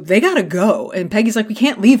 And so they gotta go. And Peggy's like, we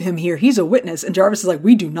can't leave him here. He's a witness. And Jarvis is like,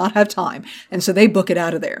 we do not have time. And so they book it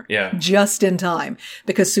out of there. Yeah. Just in time.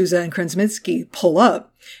 Because Sousa and Krasinski pull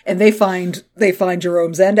up and they find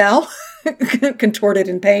Jerome Zandau contorted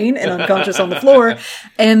in pain and unconscious on the floor.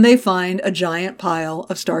 And they find a giant pile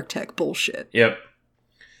of Stark Tech bullshit. Yep.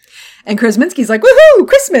 And Krasinski's like, woohoo,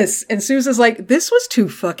 Christmas! And Sousa's like, this was too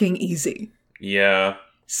fucking easy. Yeah.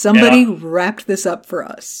 Somebody wrapped this up for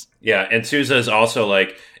us. Yeah, and Sousa is also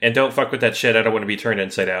like, and don't fuck with that shit, I don't want to be turned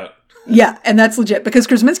inside out. Yeah, and that's legit, because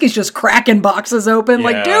Krasinski's just cracking boxes open,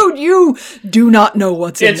 like, dude, you do not know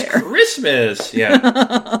what's in there. It's Christmas!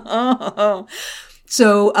 Yeah.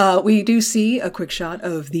 So, we do see a quick shot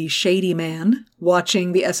of the shady man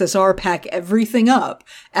watching the SSR pack everything up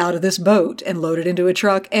out of this boat and load it into a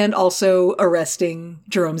truck, and also arresting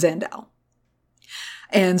Jerome Zandau.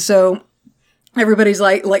 And so everybody's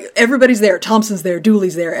like everybody's there. Thompson's there.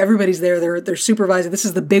 Dooley's there. Everybody's there. They're supervising. This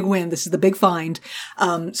is the big win. This is the big find.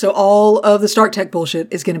 So all of the Stark Tech bullshit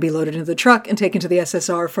is going to be loaded into the truck and taken to the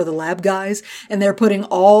SSR for the lab guys. And they're putting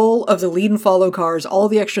all of the lead and follow cars, all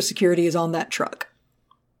the extra security is on that truck.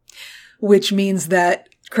 Which means that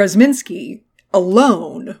Krasinski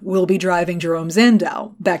alone will be driving Jerome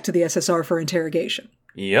Zandau back to the SSR for interrogation.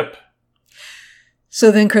 Yep. So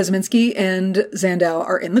then Krasinski and Zandow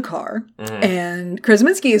are in the car, and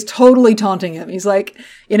Krasinski is totally taunting him. He's like,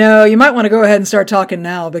 you might want to go ahead and start talking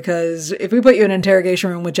now, because if we put you in an interrogation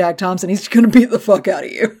room with Jack Thompson, he's going to beat the fuck out of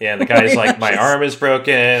you. Yeah, and the guy's like, my arm is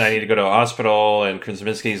broken, I need to go to a hospital, and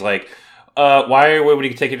Krasinski's like, why would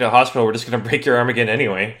he take you to the hospital? We're just going to break your arm again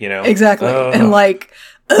anyway, Exactly. And like,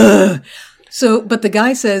 ugh. So, but the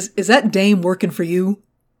guy says, is that dame working for you?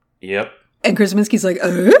 Yep. And Krasinski's like,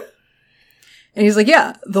 And he's like,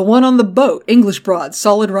 yeah, the one on the boat, English broad,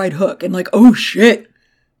 solid right hook. And like, oh shit.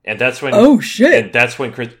 And that's when, And that's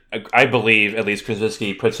when I believe, at least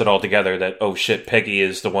Krasinski puts it all together that, oh shit, Peggy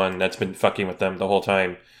is the one that's been fucking with them the whole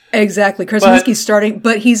time. Exactly. Krasinski's starting,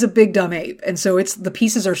 but he's a big dumb ape. And so the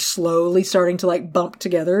pieces are slowly starting to like bump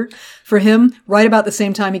together for him right about the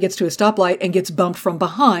same time he gets to a stoplight and gets bumped from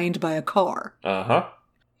behind by a car. Uh-huh.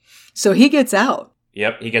 So he gets out.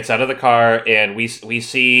 Yep. He gets out of the car, and we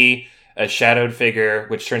see a shadowed figure,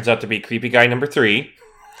 which turns out to be creepy guy number 3.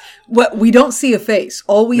 What we don't see a face.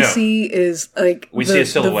 All we see is like see a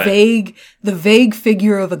silhouette. The vague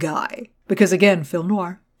figure of a guy. Because again, film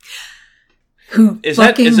noir. Is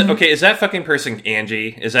that fucking person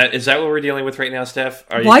Angie? Is that what we're dealing with right now, Steph?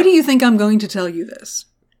 Why do you think I'm going to tell you this?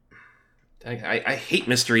 I hate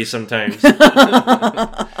mysteries sometimes.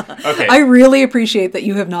 Okay. I really appreciate that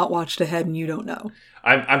you have not watched ahead and you don't know.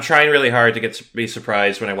 I'm trying really hard to be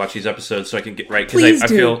surprised when I watch these episodes so I can get right. Please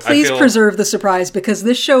do. Please preserve the surprise, because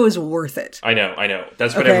this show is worth it. I know.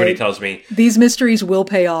 That's what everybody tells me. These mysteries will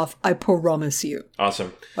pay off. I promise you.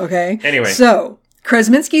 Awesome. Okay. Anyway. So,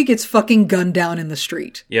 Krasinski gets fucking gunned down in the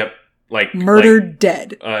street. Yep. Murdered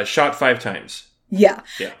dead. Shot 5 times. Yeah.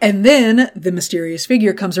 And then the mysterious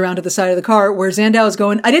figure comes around to the side of the car where Zandow is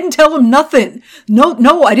going, I didn't tell him nothing.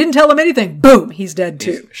 No, I didn't tell him anything. Boom. He's dead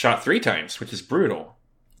too. He's shot 3 times, which is brutal.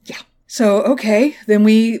 Yeah. So, okay. Then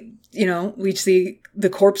we see the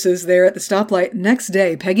corpses there at the stoplight. Next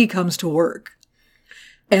day, Peggy comes to work.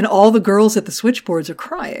 And all the girls at the switchboards are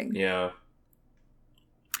crying. Yeah.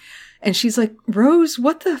 And she's like, Rose,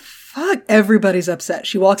 what the fuck? Everybody's upset.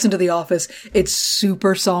 She walks into the office. It's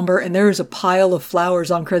super somber, and there is a pile of flowers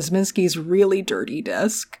on Krasinski's really dirty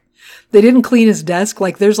desk. They didn't clean his desk.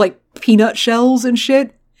 Like, there's like peanut shells and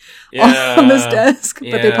shit on this desk,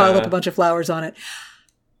 but they piled up a bunch of flowers on it.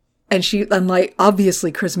 And like,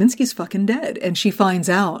 obviously Krasinski's fucking dead. And she finds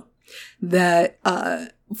out that,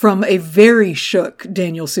 from a very shook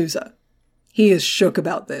Daniel Souza. He is shook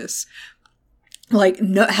about this. Like,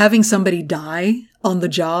 having somebody die on the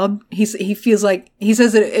job, he feels like, he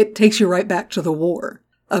says that it takes you right back to the war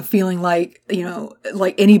of feeling like,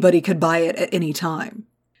 like anybody could buy it at any time.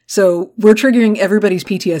 So we're triggering everybody's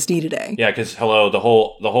PTSD today. Yeah, because the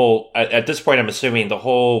whole, at this point, I'm assuming the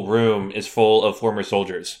whole room is full of former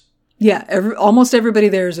soldiers. Yeah, almost everybody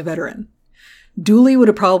there is a veteran. Dooley would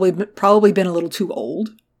have probably been a little too old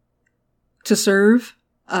to serve.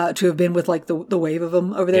 To have been with like the wave of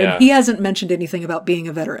them over there. Yeah. He hasn't mentioned anything about being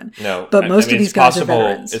a veteran. No. But most of these guys are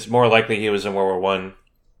veterans. It's more likely he was in World War I.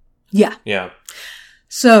 Yeah. Yeah.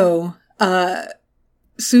 So,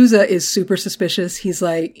 Souza is super suspicious. He's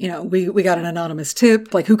like, we got an anonymous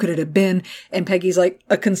tip. Like, who could it have been? And Peggy's like,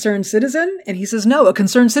 a concerned citizen? And he says, no, a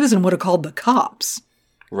concerned citizen would have called the cops.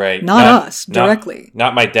 Right. Not us, directly.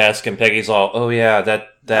 Not my desk. And Peggy's all, oh yeah,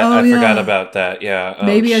 I forgot about that. Yeah. Oh,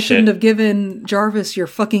 maybe I shouldn't have given Jarvis your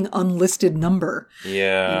fucking unlisted number.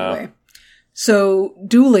 Yeah. Anyway. So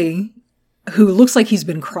Dooley, who looks like he's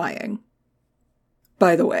been crying,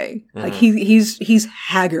 by the way, like he's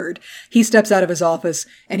haggard. He steps out of his office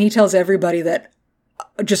and he tells everybody that,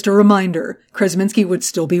 just a reminder, Krasinski would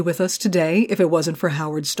still be with us today if it wasn't for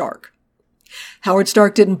Howard Stark. Howard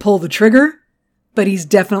Stark didn't pull the trigger, but he's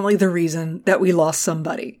definitely the reason that we lost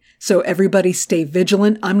somebody. So everybody stay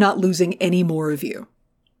vigilant. I'm not losing any more of you.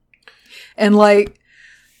 And like,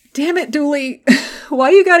 damn it, Dooley, why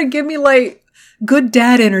you gotta give me like good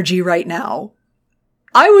dad energy right now?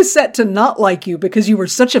 I was set to not like you because you were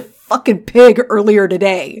such a fucking pig earlier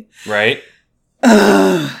today. Right.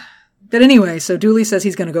 But anyway, so Dooley says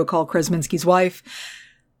he's gonna go call Krasinski's wife.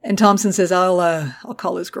 And Thompson says, I'll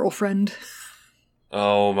call his girlfriend.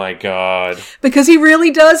 Oh my god. Because he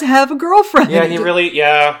really does have a girlfriend.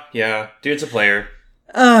 Yeah, yeah. Dude's a player.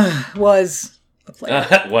 Was a player.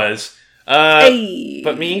 Was. Hey.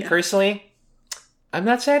 But me, personally, I'm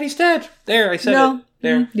not sad he's dead. There, I said it.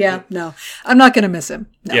 There. Yeah, no. I'm not going to miss him.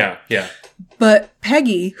 No. Yeah. But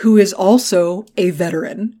Peggy, who is also a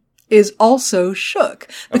veteran, is also shook.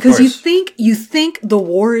 Because you think the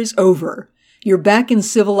war is over. You're back in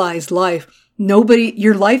civilized life.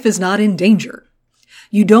 Your life is not in danger.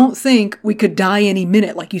 You don't think we could die any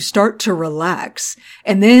minute. Like, you start to relax,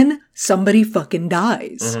 and then somebody fucking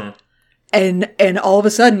dies. And all of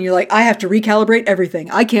a sudden you're like, I have to recalibrate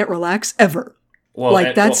everything. I can't relax ever. Well,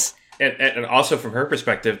 like, that's... And also from her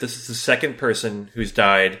perspective, this is the second person who's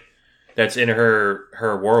died that's in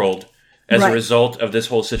her world as a result of this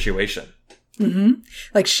whole situation.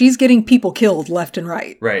 Like, she's getting people killed left and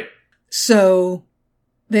right. Right. So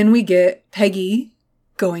then we get Peggy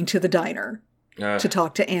going to the diner to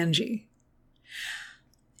talk to Angie.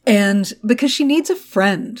 And because she needs a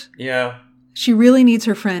friend. Yeah. She really needs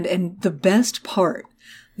her friend. And the best part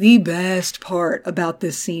about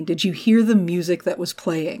this scene, did you hear the music that was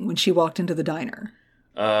playing when she walked into the diner?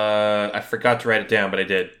 I forgot to write it down, but I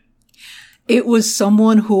did. It was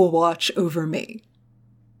Someone Who Will Watch Over Me.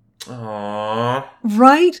 Aww.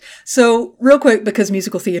 Right? So, real quick, because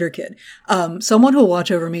musical theater kid, Someone Who Will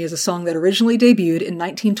Watch Over Me is a song that originally debuted in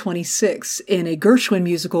 1926 in a Gershwin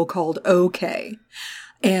musical called OK.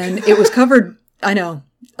 And it was covered, I know,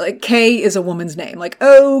 like, K is a woman's name. Like,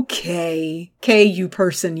 okay, K, you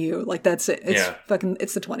person, you. Like, that's it. It's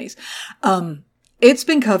it's the 20s. It's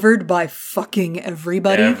been covered by fucking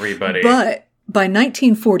everybody. But by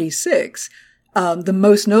 1946, the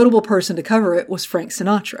most notable person to cover it was Frank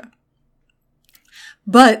Sinatra.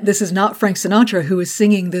 But this is not Frank Sinatra who is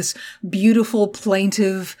singing this beautiful,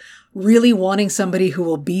 plaintive, really wanting somebody who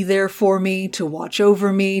will be there for me, to watch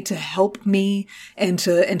over me, to help me, and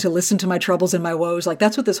to listen to my troubles and my woes. Like,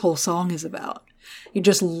 that's what this whole song is about. You're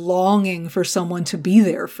just longing for someone to be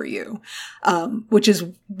there for you, which is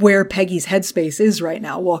where Peggy's headspace is right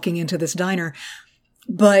now, walking into this diner.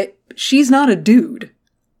 But she's not a dude.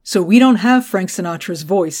 So we don't have Frank Sinatra's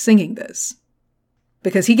voice singing this.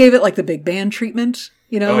 Because he gave it like the big band treatment,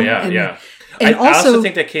 you know? Oh, yeah, yeah. And I also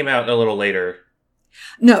think that came out a little later.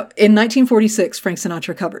 No, in 1946, Frank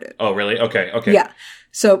Sinatra covered it. Oh, really? Okay. Yeah.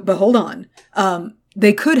 So, but hold on.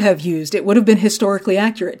 They could have used, it would have been historically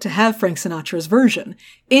accurate to have Frank Sinatra's version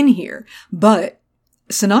in here. But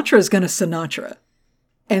Sinatra is going to Sinatra.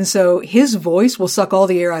 And so his voice will suck all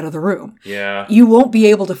the air out of the room. Yeah. You won't be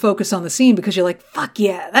able to focus on the scene because you're like, fuck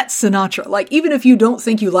yeah, that's Sinatra. Like, even if you don't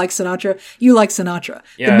think you like Sinatra, you like Sinatra.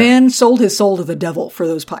 Yeah. The man sold his soul to the devil for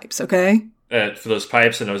those pipes, okay? For those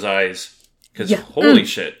pipes and those eyes. Because holy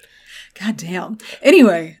shit. God damn.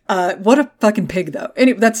 Anyway, what a fucking pig, though.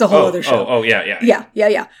 That's a whole other show.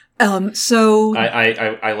 Yeah. So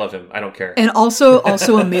I love him. I don't care. And also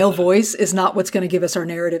a male voice is not what's going to give us our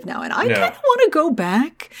narrative now. And I kind of want to go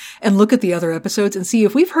back and look at the other episodes and see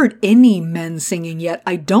if we've heard any men singing yet.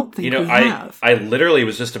 I don't think we have. I literally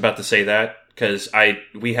was just about to say that because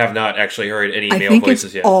we have not actually heard any male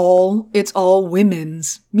voices yet. It's all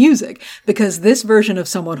women's music, because this version of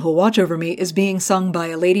Someone Who'll Watch Over Me is being sung by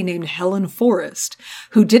a lady named Helen Forrest,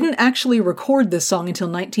 who didn't actually record this song until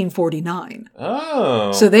 1949.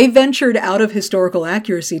 Oh. So they ventured out of historical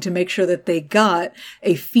accuracy to make sure that they got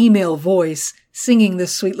a female voice singing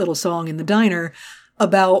this sweet little song in the diner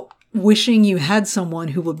about wishing you had someone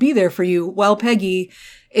who would be there for you, while Peggy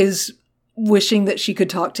is wishing that she could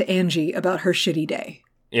talk to Angie about her shitty day.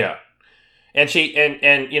 Yeah. And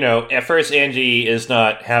you know, at first Angie is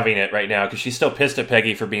not having it right now because she's still pissed at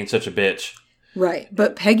Peggy for being such a bitch. Right.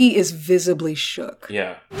 But Peggy is visibly shook.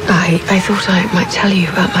 Yeah. I thought I might tell you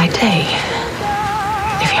about my day,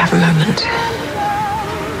 if you have a moment.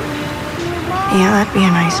 Yeah, that'd be a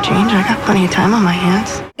nice change. I got plenty of time on my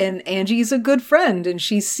hands. And Angie's a good friend, and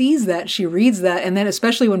she sees that, she reads that, and then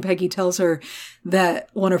especially when Peggy tells her that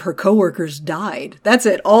one of her coworkers died. That's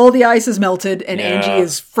it. All the ice is melted, and Angie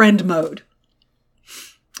is friend mode.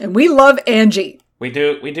 And we love Angie. We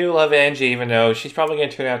do love Angie, even though she's probably going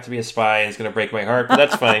to turn out to be a spy and it's going to break my heart, but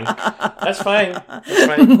that's fine. That's fine.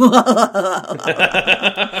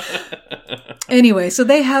 Anyway, so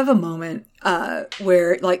they have a moment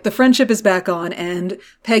where, like, the friendship is back on, and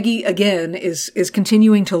Peggy, again, is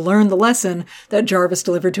continuing to learn the lesson that Jarvis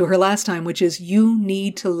delivered to her last time, which is you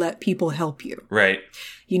need to let people help you. Right.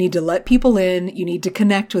 You need to let people in. You need to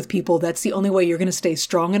connect with people. That's the only way you're going to stay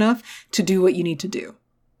strong enough to do what you need to do.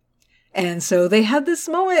 And so they had this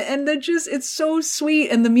moment, and it's so sweet,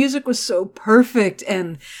 and the music was so perfect,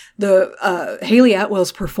 and the Haley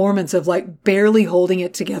Atwell's performance of, like, barely holding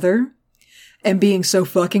it together and being so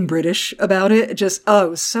fucking British about it, it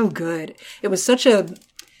was so good. It was such a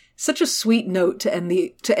sweet note to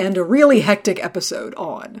end a really hectic episode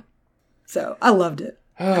on. So I loved it.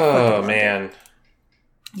 Oh man. It.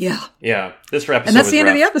 Yeah. Yeah. This episode and that's was the end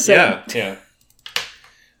rough. of the episode. Yeah.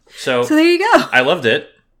 So there you go. I loved it.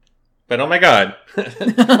 But oh my god.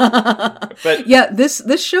 But yeah, this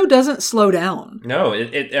show doesn't slow down. No,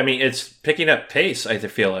 I mean, it's picking up pace, I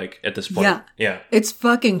feel like, at this point. Yeah. It's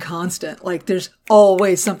fucking constant. Like, there's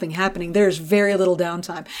always something happening. There's very little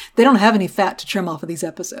downtime. They don't have any fat to trim off of these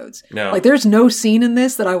episodes. No. Like, there's no scene in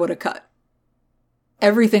this that I would have cut.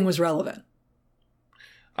 Everything was relevant.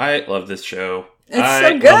 I love this show.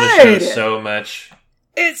 I love this show so much.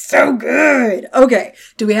 It's so good. Okay.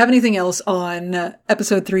 Do we have anything else on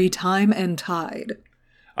episode 3, Time and Tide?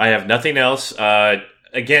 I have nothing else.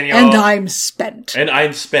 Again, y'all. And I'm spent.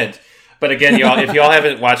 But again, y'all, if y'all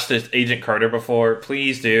haven't watched this Agent Carter before,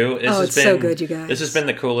 please do. It's so good, you guys. This has been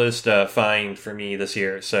the coolest find for me this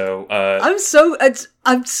year. So I'm so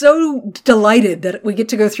delighted that we get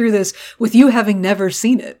to go through this with you having never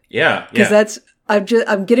seen it. Yeah, because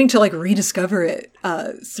I'm getting to like rediscover it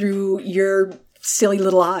through your silly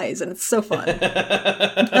little eyes, and it's so fun.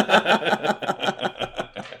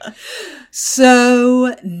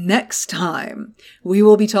 So next time we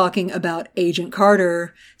will be talking about Agent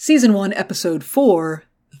Carter, season 1, episode 4,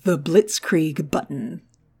 The Blitzkrieg Button.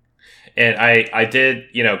 And I did,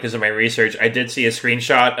 because of my research, I did see a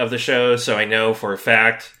screenshot of the show, so I know for a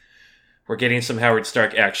fact we're getting some Howard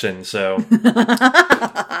Stark action. So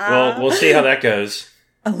we'll see how that goes.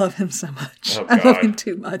 I love him so much. Oh, I love him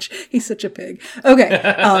too much. He's such a pig.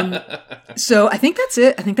 Okay. So I think that's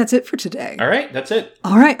it. I think that's it for today. All right. That's it.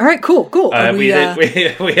 All right. Cool.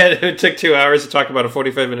 It took 2 hours to talk about a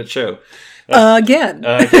 45-minute show. Again.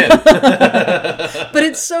 Again. But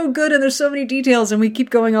it's so good and there's so many details and we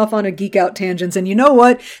keep going off on a geek out tangents. And you know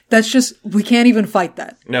what? We can't even fight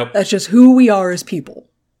that. Nope. That's just who we are as people.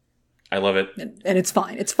 I love it. And it's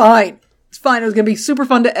fine. It's fine. It's fine. It was going to be super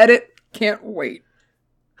fun to edit. Can't wait.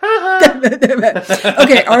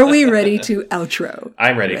 Okay, are we ready to outro?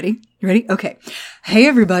 I'm ready. You ready? Okay. Hey,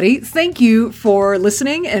 everybody. Thank you for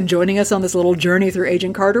listening and joining us on this little journey through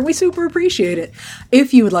Agent Carter. We super appreciate it.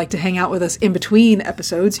 If you would like to hang out with us in between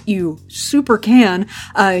episodes, you super can.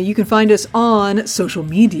 You can find us on social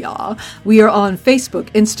media. We are on Facebook,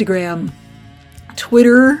 Instagram,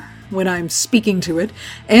 Twitter, when I'm speaking to it,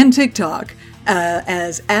 and TikTok.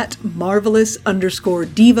 As at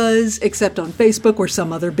Marvelous_Divas, except on Facebook where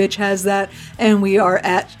some other bitch has that. And we are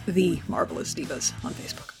at the Marvelous Divas on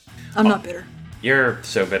Facebook. I'm not bitter. You're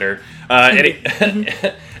so bitter. Anyway,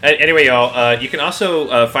 y'all, you can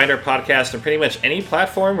also find our podcast on pretty much any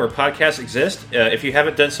platform where podcasts exist. If you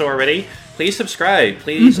haven't done so already, please subscribe.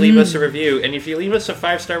 Please leave us a review. And if you leave us a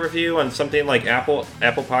 5-star review on something like Apple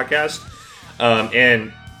Podcast,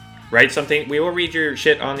 and write something, we will read your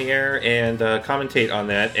shit on the air and commentate on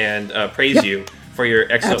that and praise you for your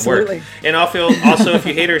excellent work. And also, if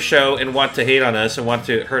you hate our show and want to hate on us and want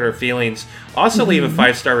to hurt our feelings, also leave a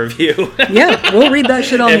 5-star review. Yeah, we'll read that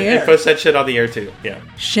shit on the air. And post that shit on the air too. Yeah.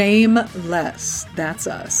 Shameless. That's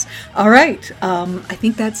us. All right. I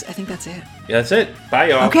think that's it. Yeah, that's it.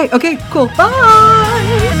 Bye, y'all. Okay, cool.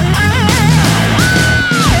 Bye.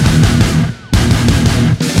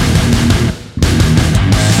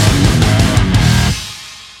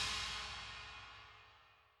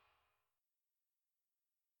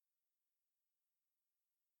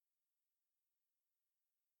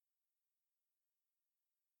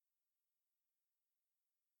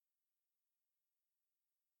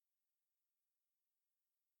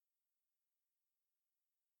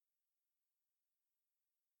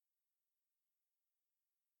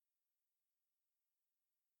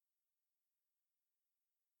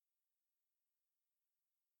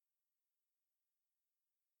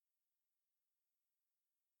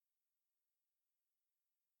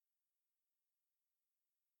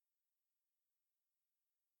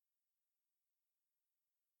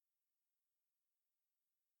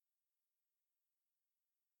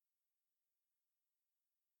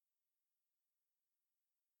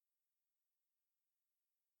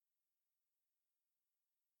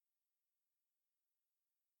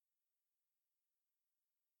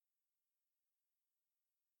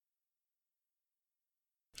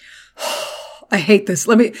 I hate this.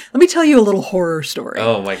 Let me tell you a little horror story.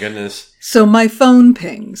 Oh my goodness. So my phone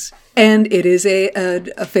pings, and it is a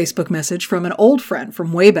Facebook message from an old friend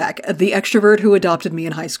from way back, the extrovert who adopted me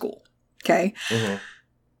in high school. Okay? Mm-hmm.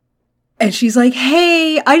 And she's like,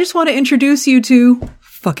 "Hey, I just want to introduce you to..."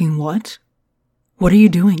 Fucking what? What are you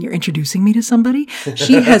doing? You're introducing me to somebody?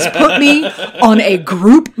 She has put me on a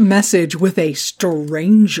group message with a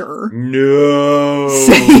stranger. No.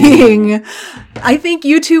 Saying, "I think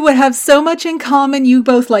you two would have so much in common. You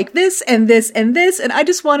both like this and this and this. And I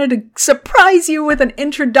just wanted to surprise you with an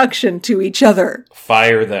introduction to each other."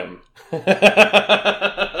 Fire them.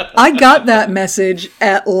 I got that message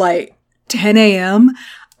at like 10 a.m.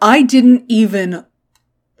 I did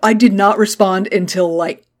not respond until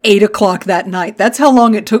like 8 o'clock that night. That's how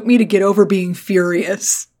long it took me to get over being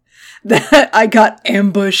furious that I got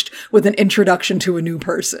ambushed with an introduction to a new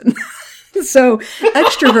person. So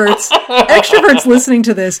extroverts listening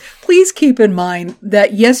to this, please keep in mind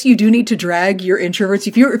that yes, you do need to drag your introverts.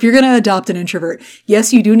 If you're going to adopt an introvert,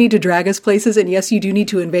 yes, you do need to drag us places, and yes, you do need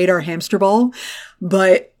to invade our hamster ball,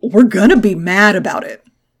 but we're going to be mad about it.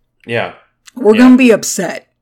 Yeah. We're going to be upset.